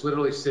is just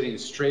literally sitting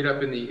straight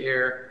up in the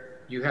air.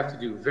 You have to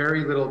do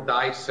very little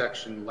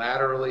dissection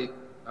laterally,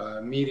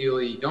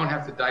 medially. You don't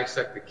have to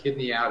dissect the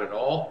kidney out at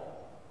all.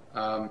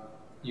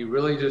 You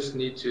really just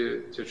need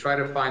to try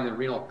to find the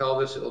renal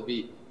pelvis. It will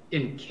be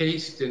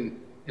encased in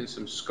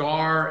some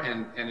scar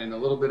and in a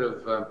little bit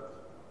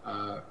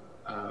of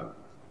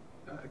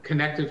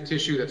connective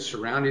tissue that's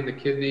surrounding the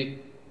kidney.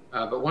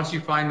 But once you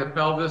find the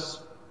pelvis,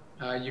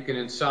 you can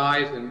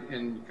incise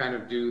and kind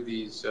of do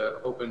these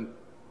open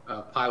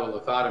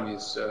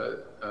pyelolithotomies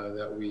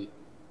that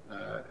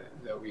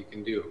we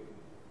can do.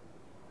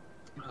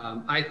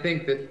 I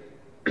think that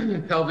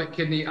pelvic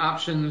kidney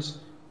options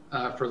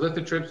for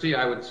lithotripsy,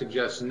 I would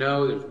suggest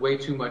no. There's way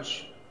too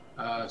much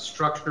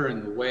structure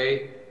in the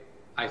way.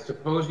 I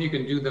suppose you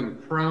can do them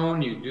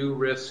prone. You do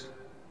risk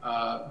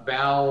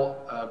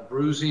bowel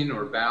bruising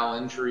or bowel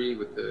injury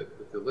with the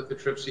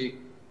lithotripsy.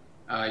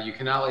 You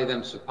cannot lay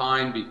them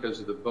supine because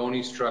of the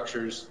bony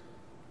structures.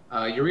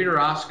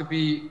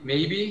 Ureteroscopy,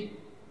 maybe.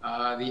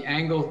 The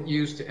angle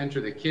used to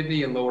enter the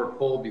kidney and lower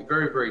pole will be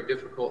very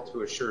difficult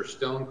to assure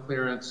stone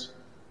clearance.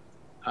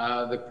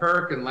 The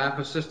PERC and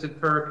lap-assisted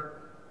PERC,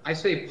 I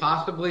say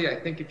possibly. I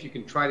think if you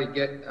can try to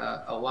get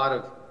a lot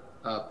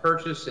of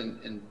purchase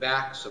and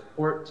back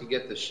support to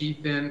get the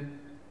sheath in.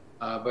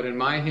 But in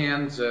my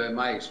hands,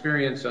 my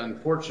experience,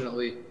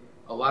 unfortunately,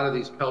 a lot of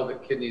these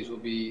pelvic kidneys will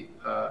be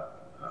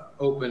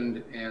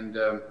opened and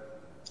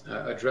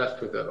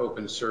addressed with an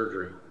open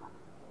surgery.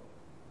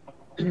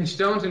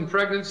 Stones in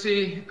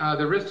pregnancy,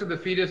 the risk of the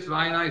fetus of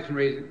ionized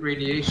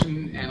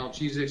radiation,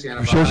 analgesics,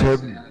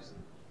 antibiotics, and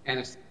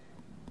anesthesia.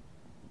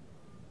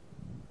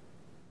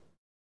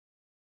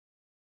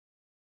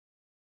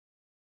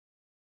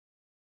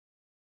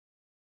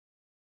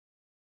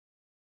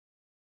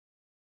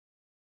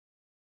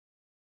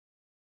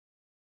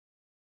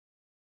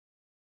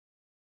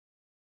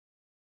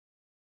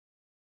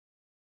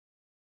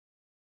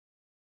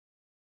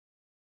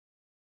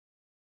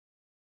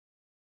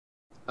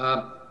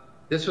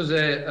 This was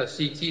a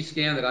CT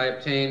scan that I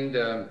obtained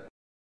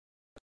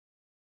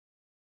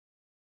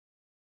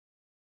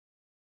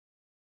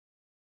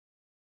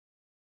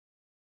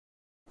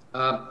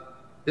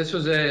this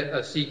was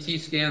a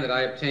CT scan that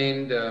I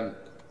obtained,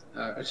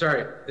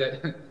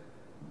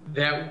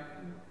 that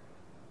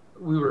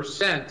we were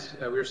sent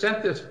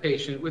this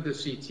patient with a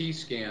CT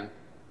scan,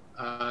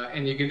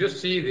 and you can just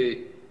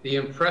see the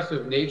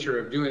impressive nature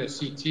of doing a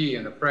CT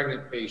in a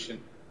pregnant patient.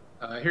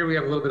 Here we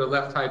have a little bit of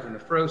left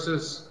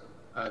hydronephrosis.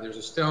 There's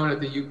a stone at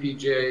the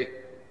UPJ,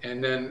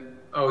 and then,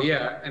 oh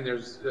yeah, and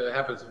there's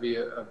happens to be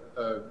a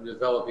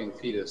developing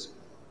fetus.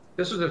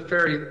 This was a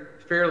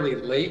fairly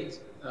late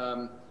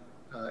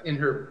in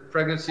her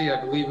pregnancy. I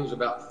believe it was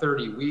about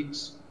 30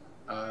 weeks.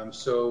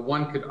 So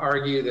one could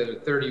argue that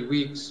at 30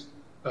 weeks,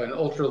 an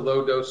ultra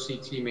low dose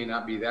CT may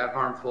not be that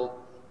harmful.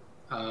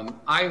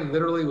 I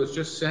literally was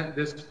just sent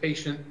this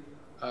patient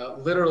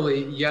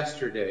literally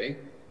yesterday,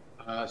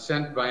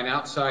 sent by an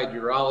outside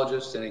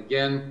urologist. And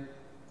again,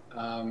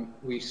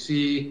 we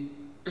see,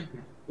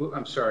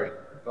 I'm sorry,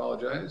 I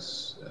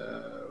apologize.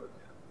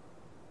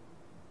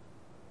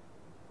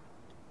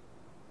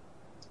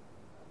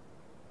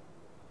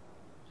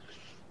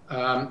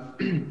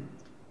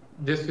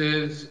 This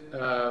is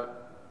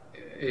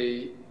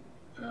a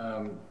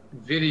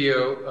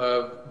video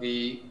of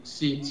the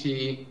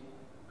CT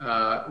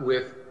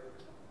with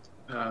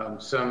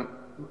some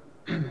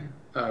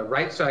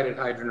right-sided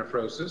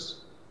hydronephrosis.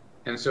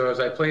 And so as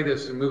I play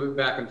this and move it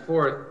back and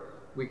forth,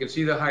 we can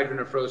see the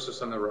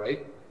hydronephrosis on the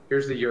right.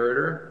 Here's the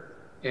ureter.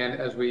 And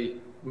as we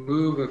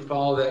move and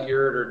follow that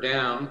ureter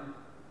down,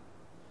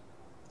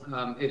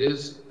 it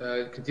is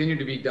continued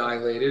to be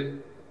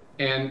dilated,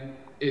 and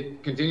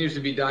it continues to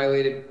be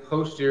dilated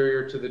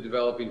posterior to the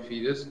developing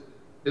fetus.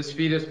 This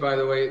fetus, by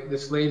the way,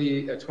 this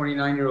lady, a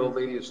 29-year-old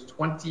lady, is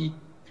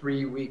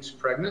 23 weeks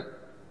pregnant.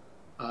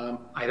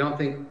 I don't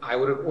think I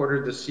would have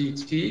ordered the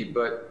CT,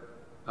 but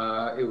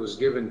it was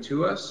given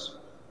to us.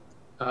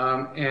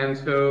 And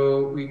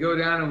so we go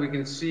down and we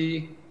can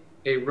see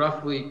a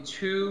roughly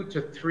 2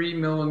 to 3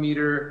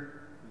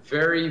 millimeter,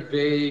 very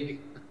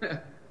vague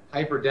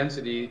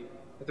hyperdensity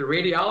that the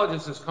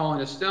radiologist is calling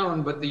a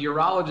stone, but the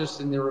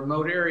urologist in the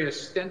remote area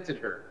stented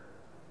her.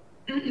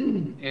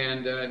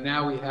 And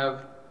now we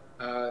have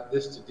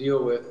this to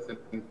deal with.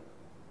 And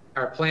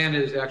our plan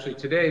is actually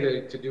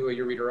today to do a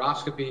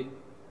ureteroscopy,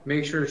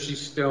 make sure she's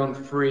stone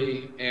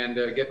free, and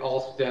get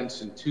all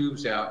stents and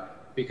tubes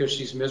out, because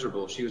she's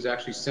miserable. She was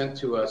actually sent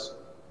to us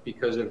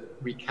because of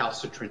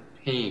recalcitrant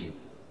pain.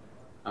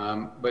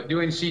 But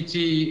doing CT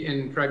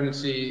in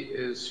pregnancy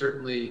is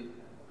certainly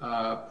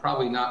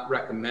probably not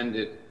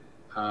recommended,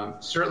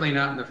 certainly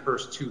not in the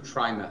first 2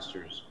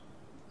 trimesters.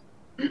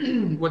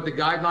 What the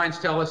guidelines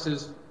tell us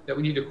is that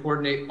we need to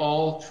coordinate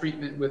all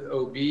treatment with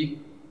OB.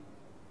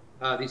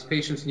 These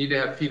patients need to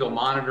have fetal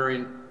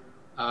monitoring.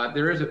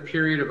 There is a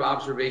period of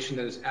observation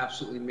that is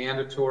absolutely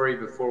mandatory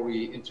before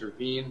we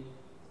intervene.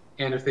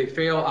 And if they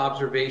fail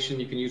observation,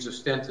 you can use a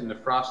stent and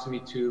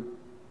nephrostomy tube.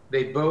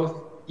 They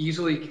both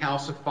easily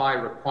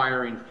calcify,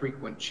 requiring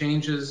frequent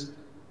changes.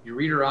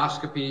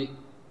 Ureteroscopy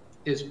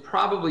is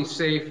probably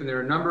safe, and there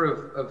are a number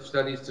of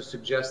studies to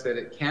suggest that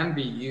it can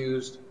be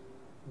used.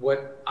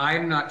 What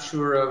I'm not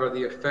sure of are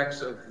the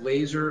effects of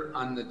laser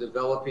on the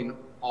developing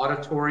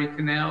auditory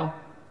canal,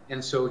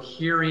 and so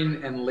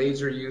hearing and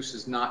laser use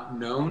is not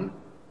known.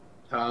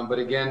 But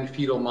again,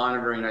 fetal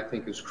monitoring, I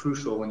think, is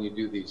crucial when you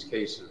do these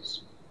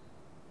cases.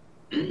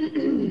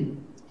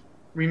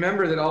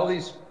 Remember that all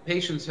these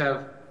patients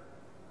have,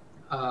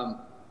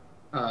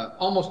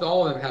 almost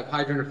all of them have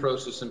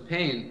hydronephrosis and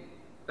pain.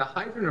 The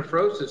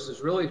hydronephrosis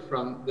is really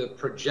from the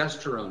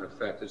progesterone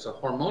effect. It's a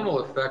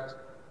hormonal effect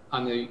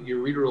on the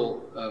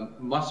ureteral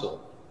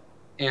muscle.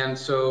 And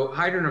so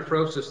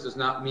hydronephrosis does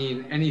not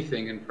mean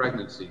anything in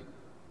pregnancy.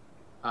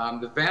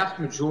 The vast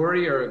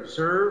majority are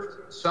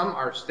observed. Some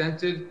are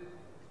stented.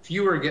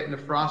 Fewer get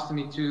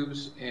nephrostomy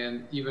tubes,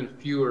 and even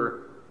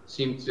fewer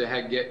seem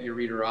to get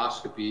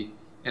ureteroscopy.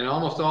 And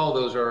almost all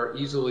of those are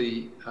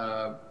easily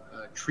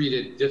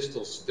treated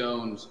distal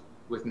stones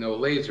with no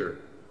laser.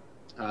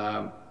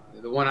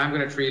 The one I'm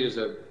going to treat is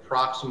a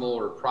proximal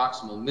or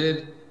proximal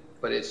mid,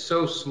 but it's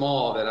so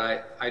small that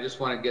I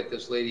just want to get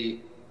this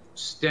lady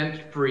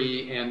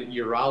stent-free and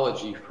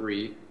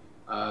urology-free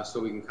so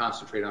we can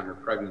concentrate on her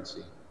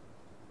pregnancy.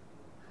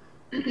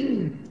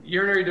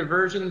 Urinary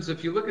diversions,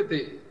 if you look at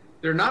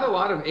there are not a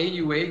lot of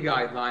AUA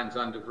guidelines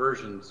on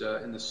diversions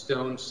in the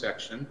stone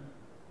section.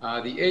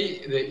 The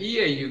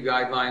EAU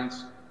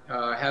guidelines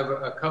have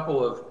a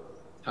couple of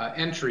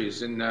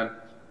entries, and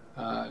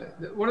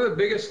one of the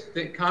biggest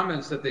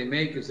comments that they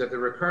make is that the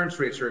recurrence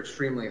rates are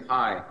extremely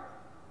high.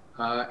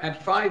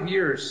 At 5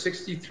 years,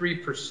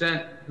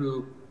 63%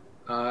 who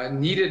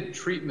needed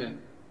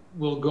treatment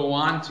will go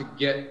on to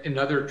get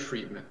another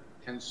treatment.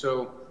 And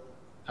so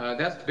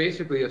that's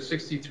basically a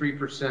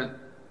 63%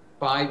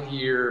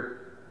 5-year,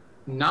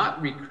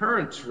 not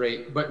recurrence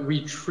rate, but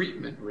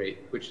retreatment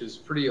rate, which is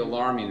pretty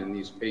alarming in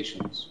these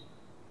patients.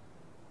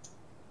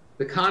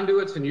 The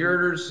conduits and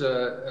ureters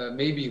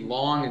may be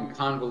long and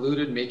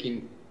convoluted,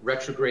 making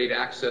retrograde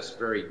access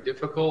very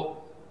difficult.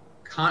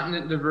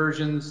 Continent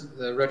diversions,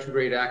 the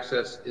retrograde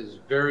access is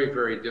very,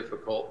 very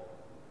difficult.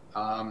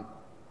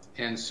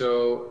 And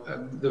so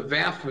the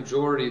vast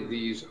majority of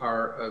these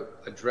are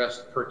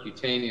addressed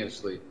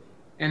percutaneously.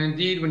 And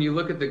indeed, when you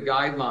look at the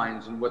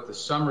guidelines and what the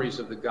summaries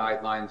of the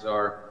guidelines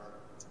are,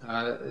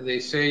 they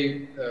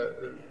say,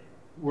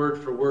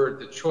 word for word,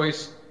 the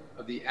choice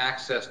of the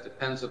access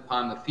depends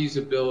upon the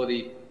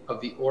feasibility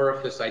of the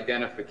orifice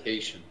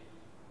identification.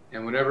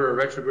 And whenever a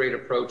retrograde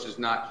approach is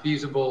not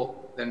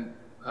feasible, then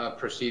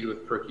proceed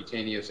with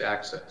percutaneous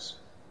access.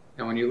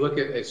 And when you look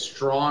at a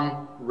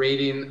strong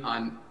rating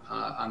on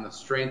the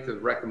strength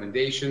of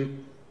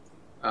recommendation,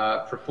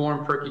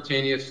 perform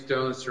percutaneous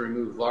stones to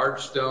remove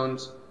large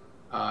stones,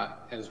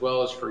 as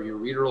well as for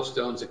ureteral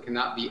stones that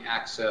cannot be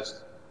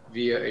accessed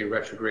via a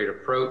retrograde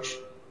approach.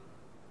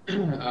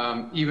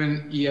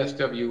 Even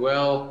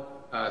ESWL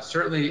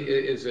certainly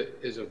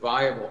is a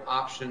viable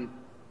option.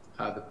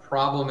 The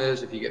problem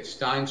is if you get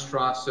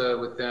Steinstrasse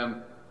with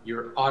them,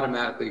 you're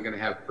automatically going to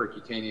have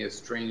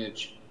percutaneous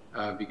drainage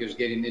because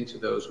getting into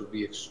those would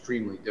be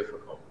extremely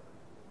difficult.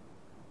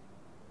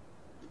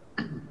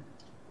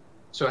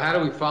 So how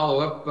do we follow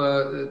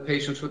up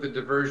patients with a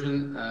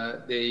diversion?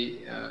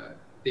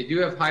 They do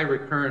have high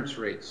recurrence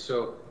rates,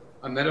 so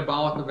a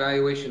metabolic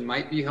evaluation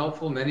might be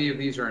helpful. Many of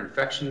these are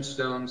infection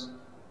stones,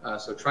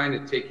 so trying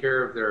to take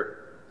care of their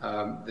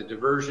the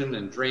diversion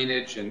and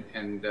drainage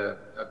and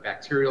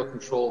bacterial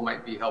control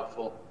might be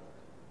helpful.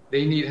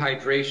 They need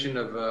hydration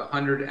of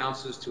 100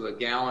 ounces to a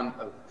gallon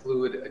of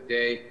fluid a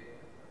day.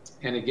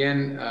 And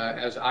again,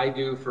 as I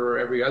do for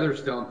every other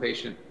stone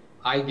patient,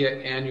 I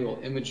get annual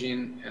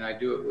imaging, and I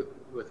do it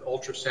with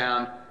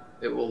ultrasound.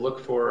 It will look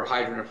for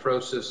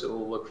hydronephrosis. It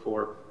will look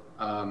for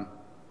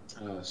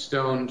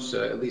stones,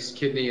 at least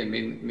kidney and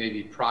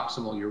maybe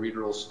proximal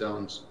ureteral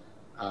stones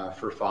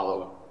for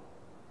follow-up.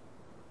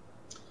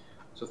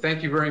 So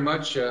thank you very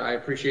much. I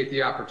appreciate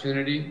the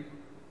opportunity.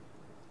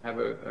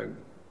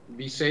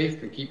 Be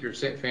safe and keep your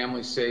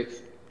family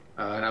safe.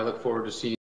 And I look forward to seeing you.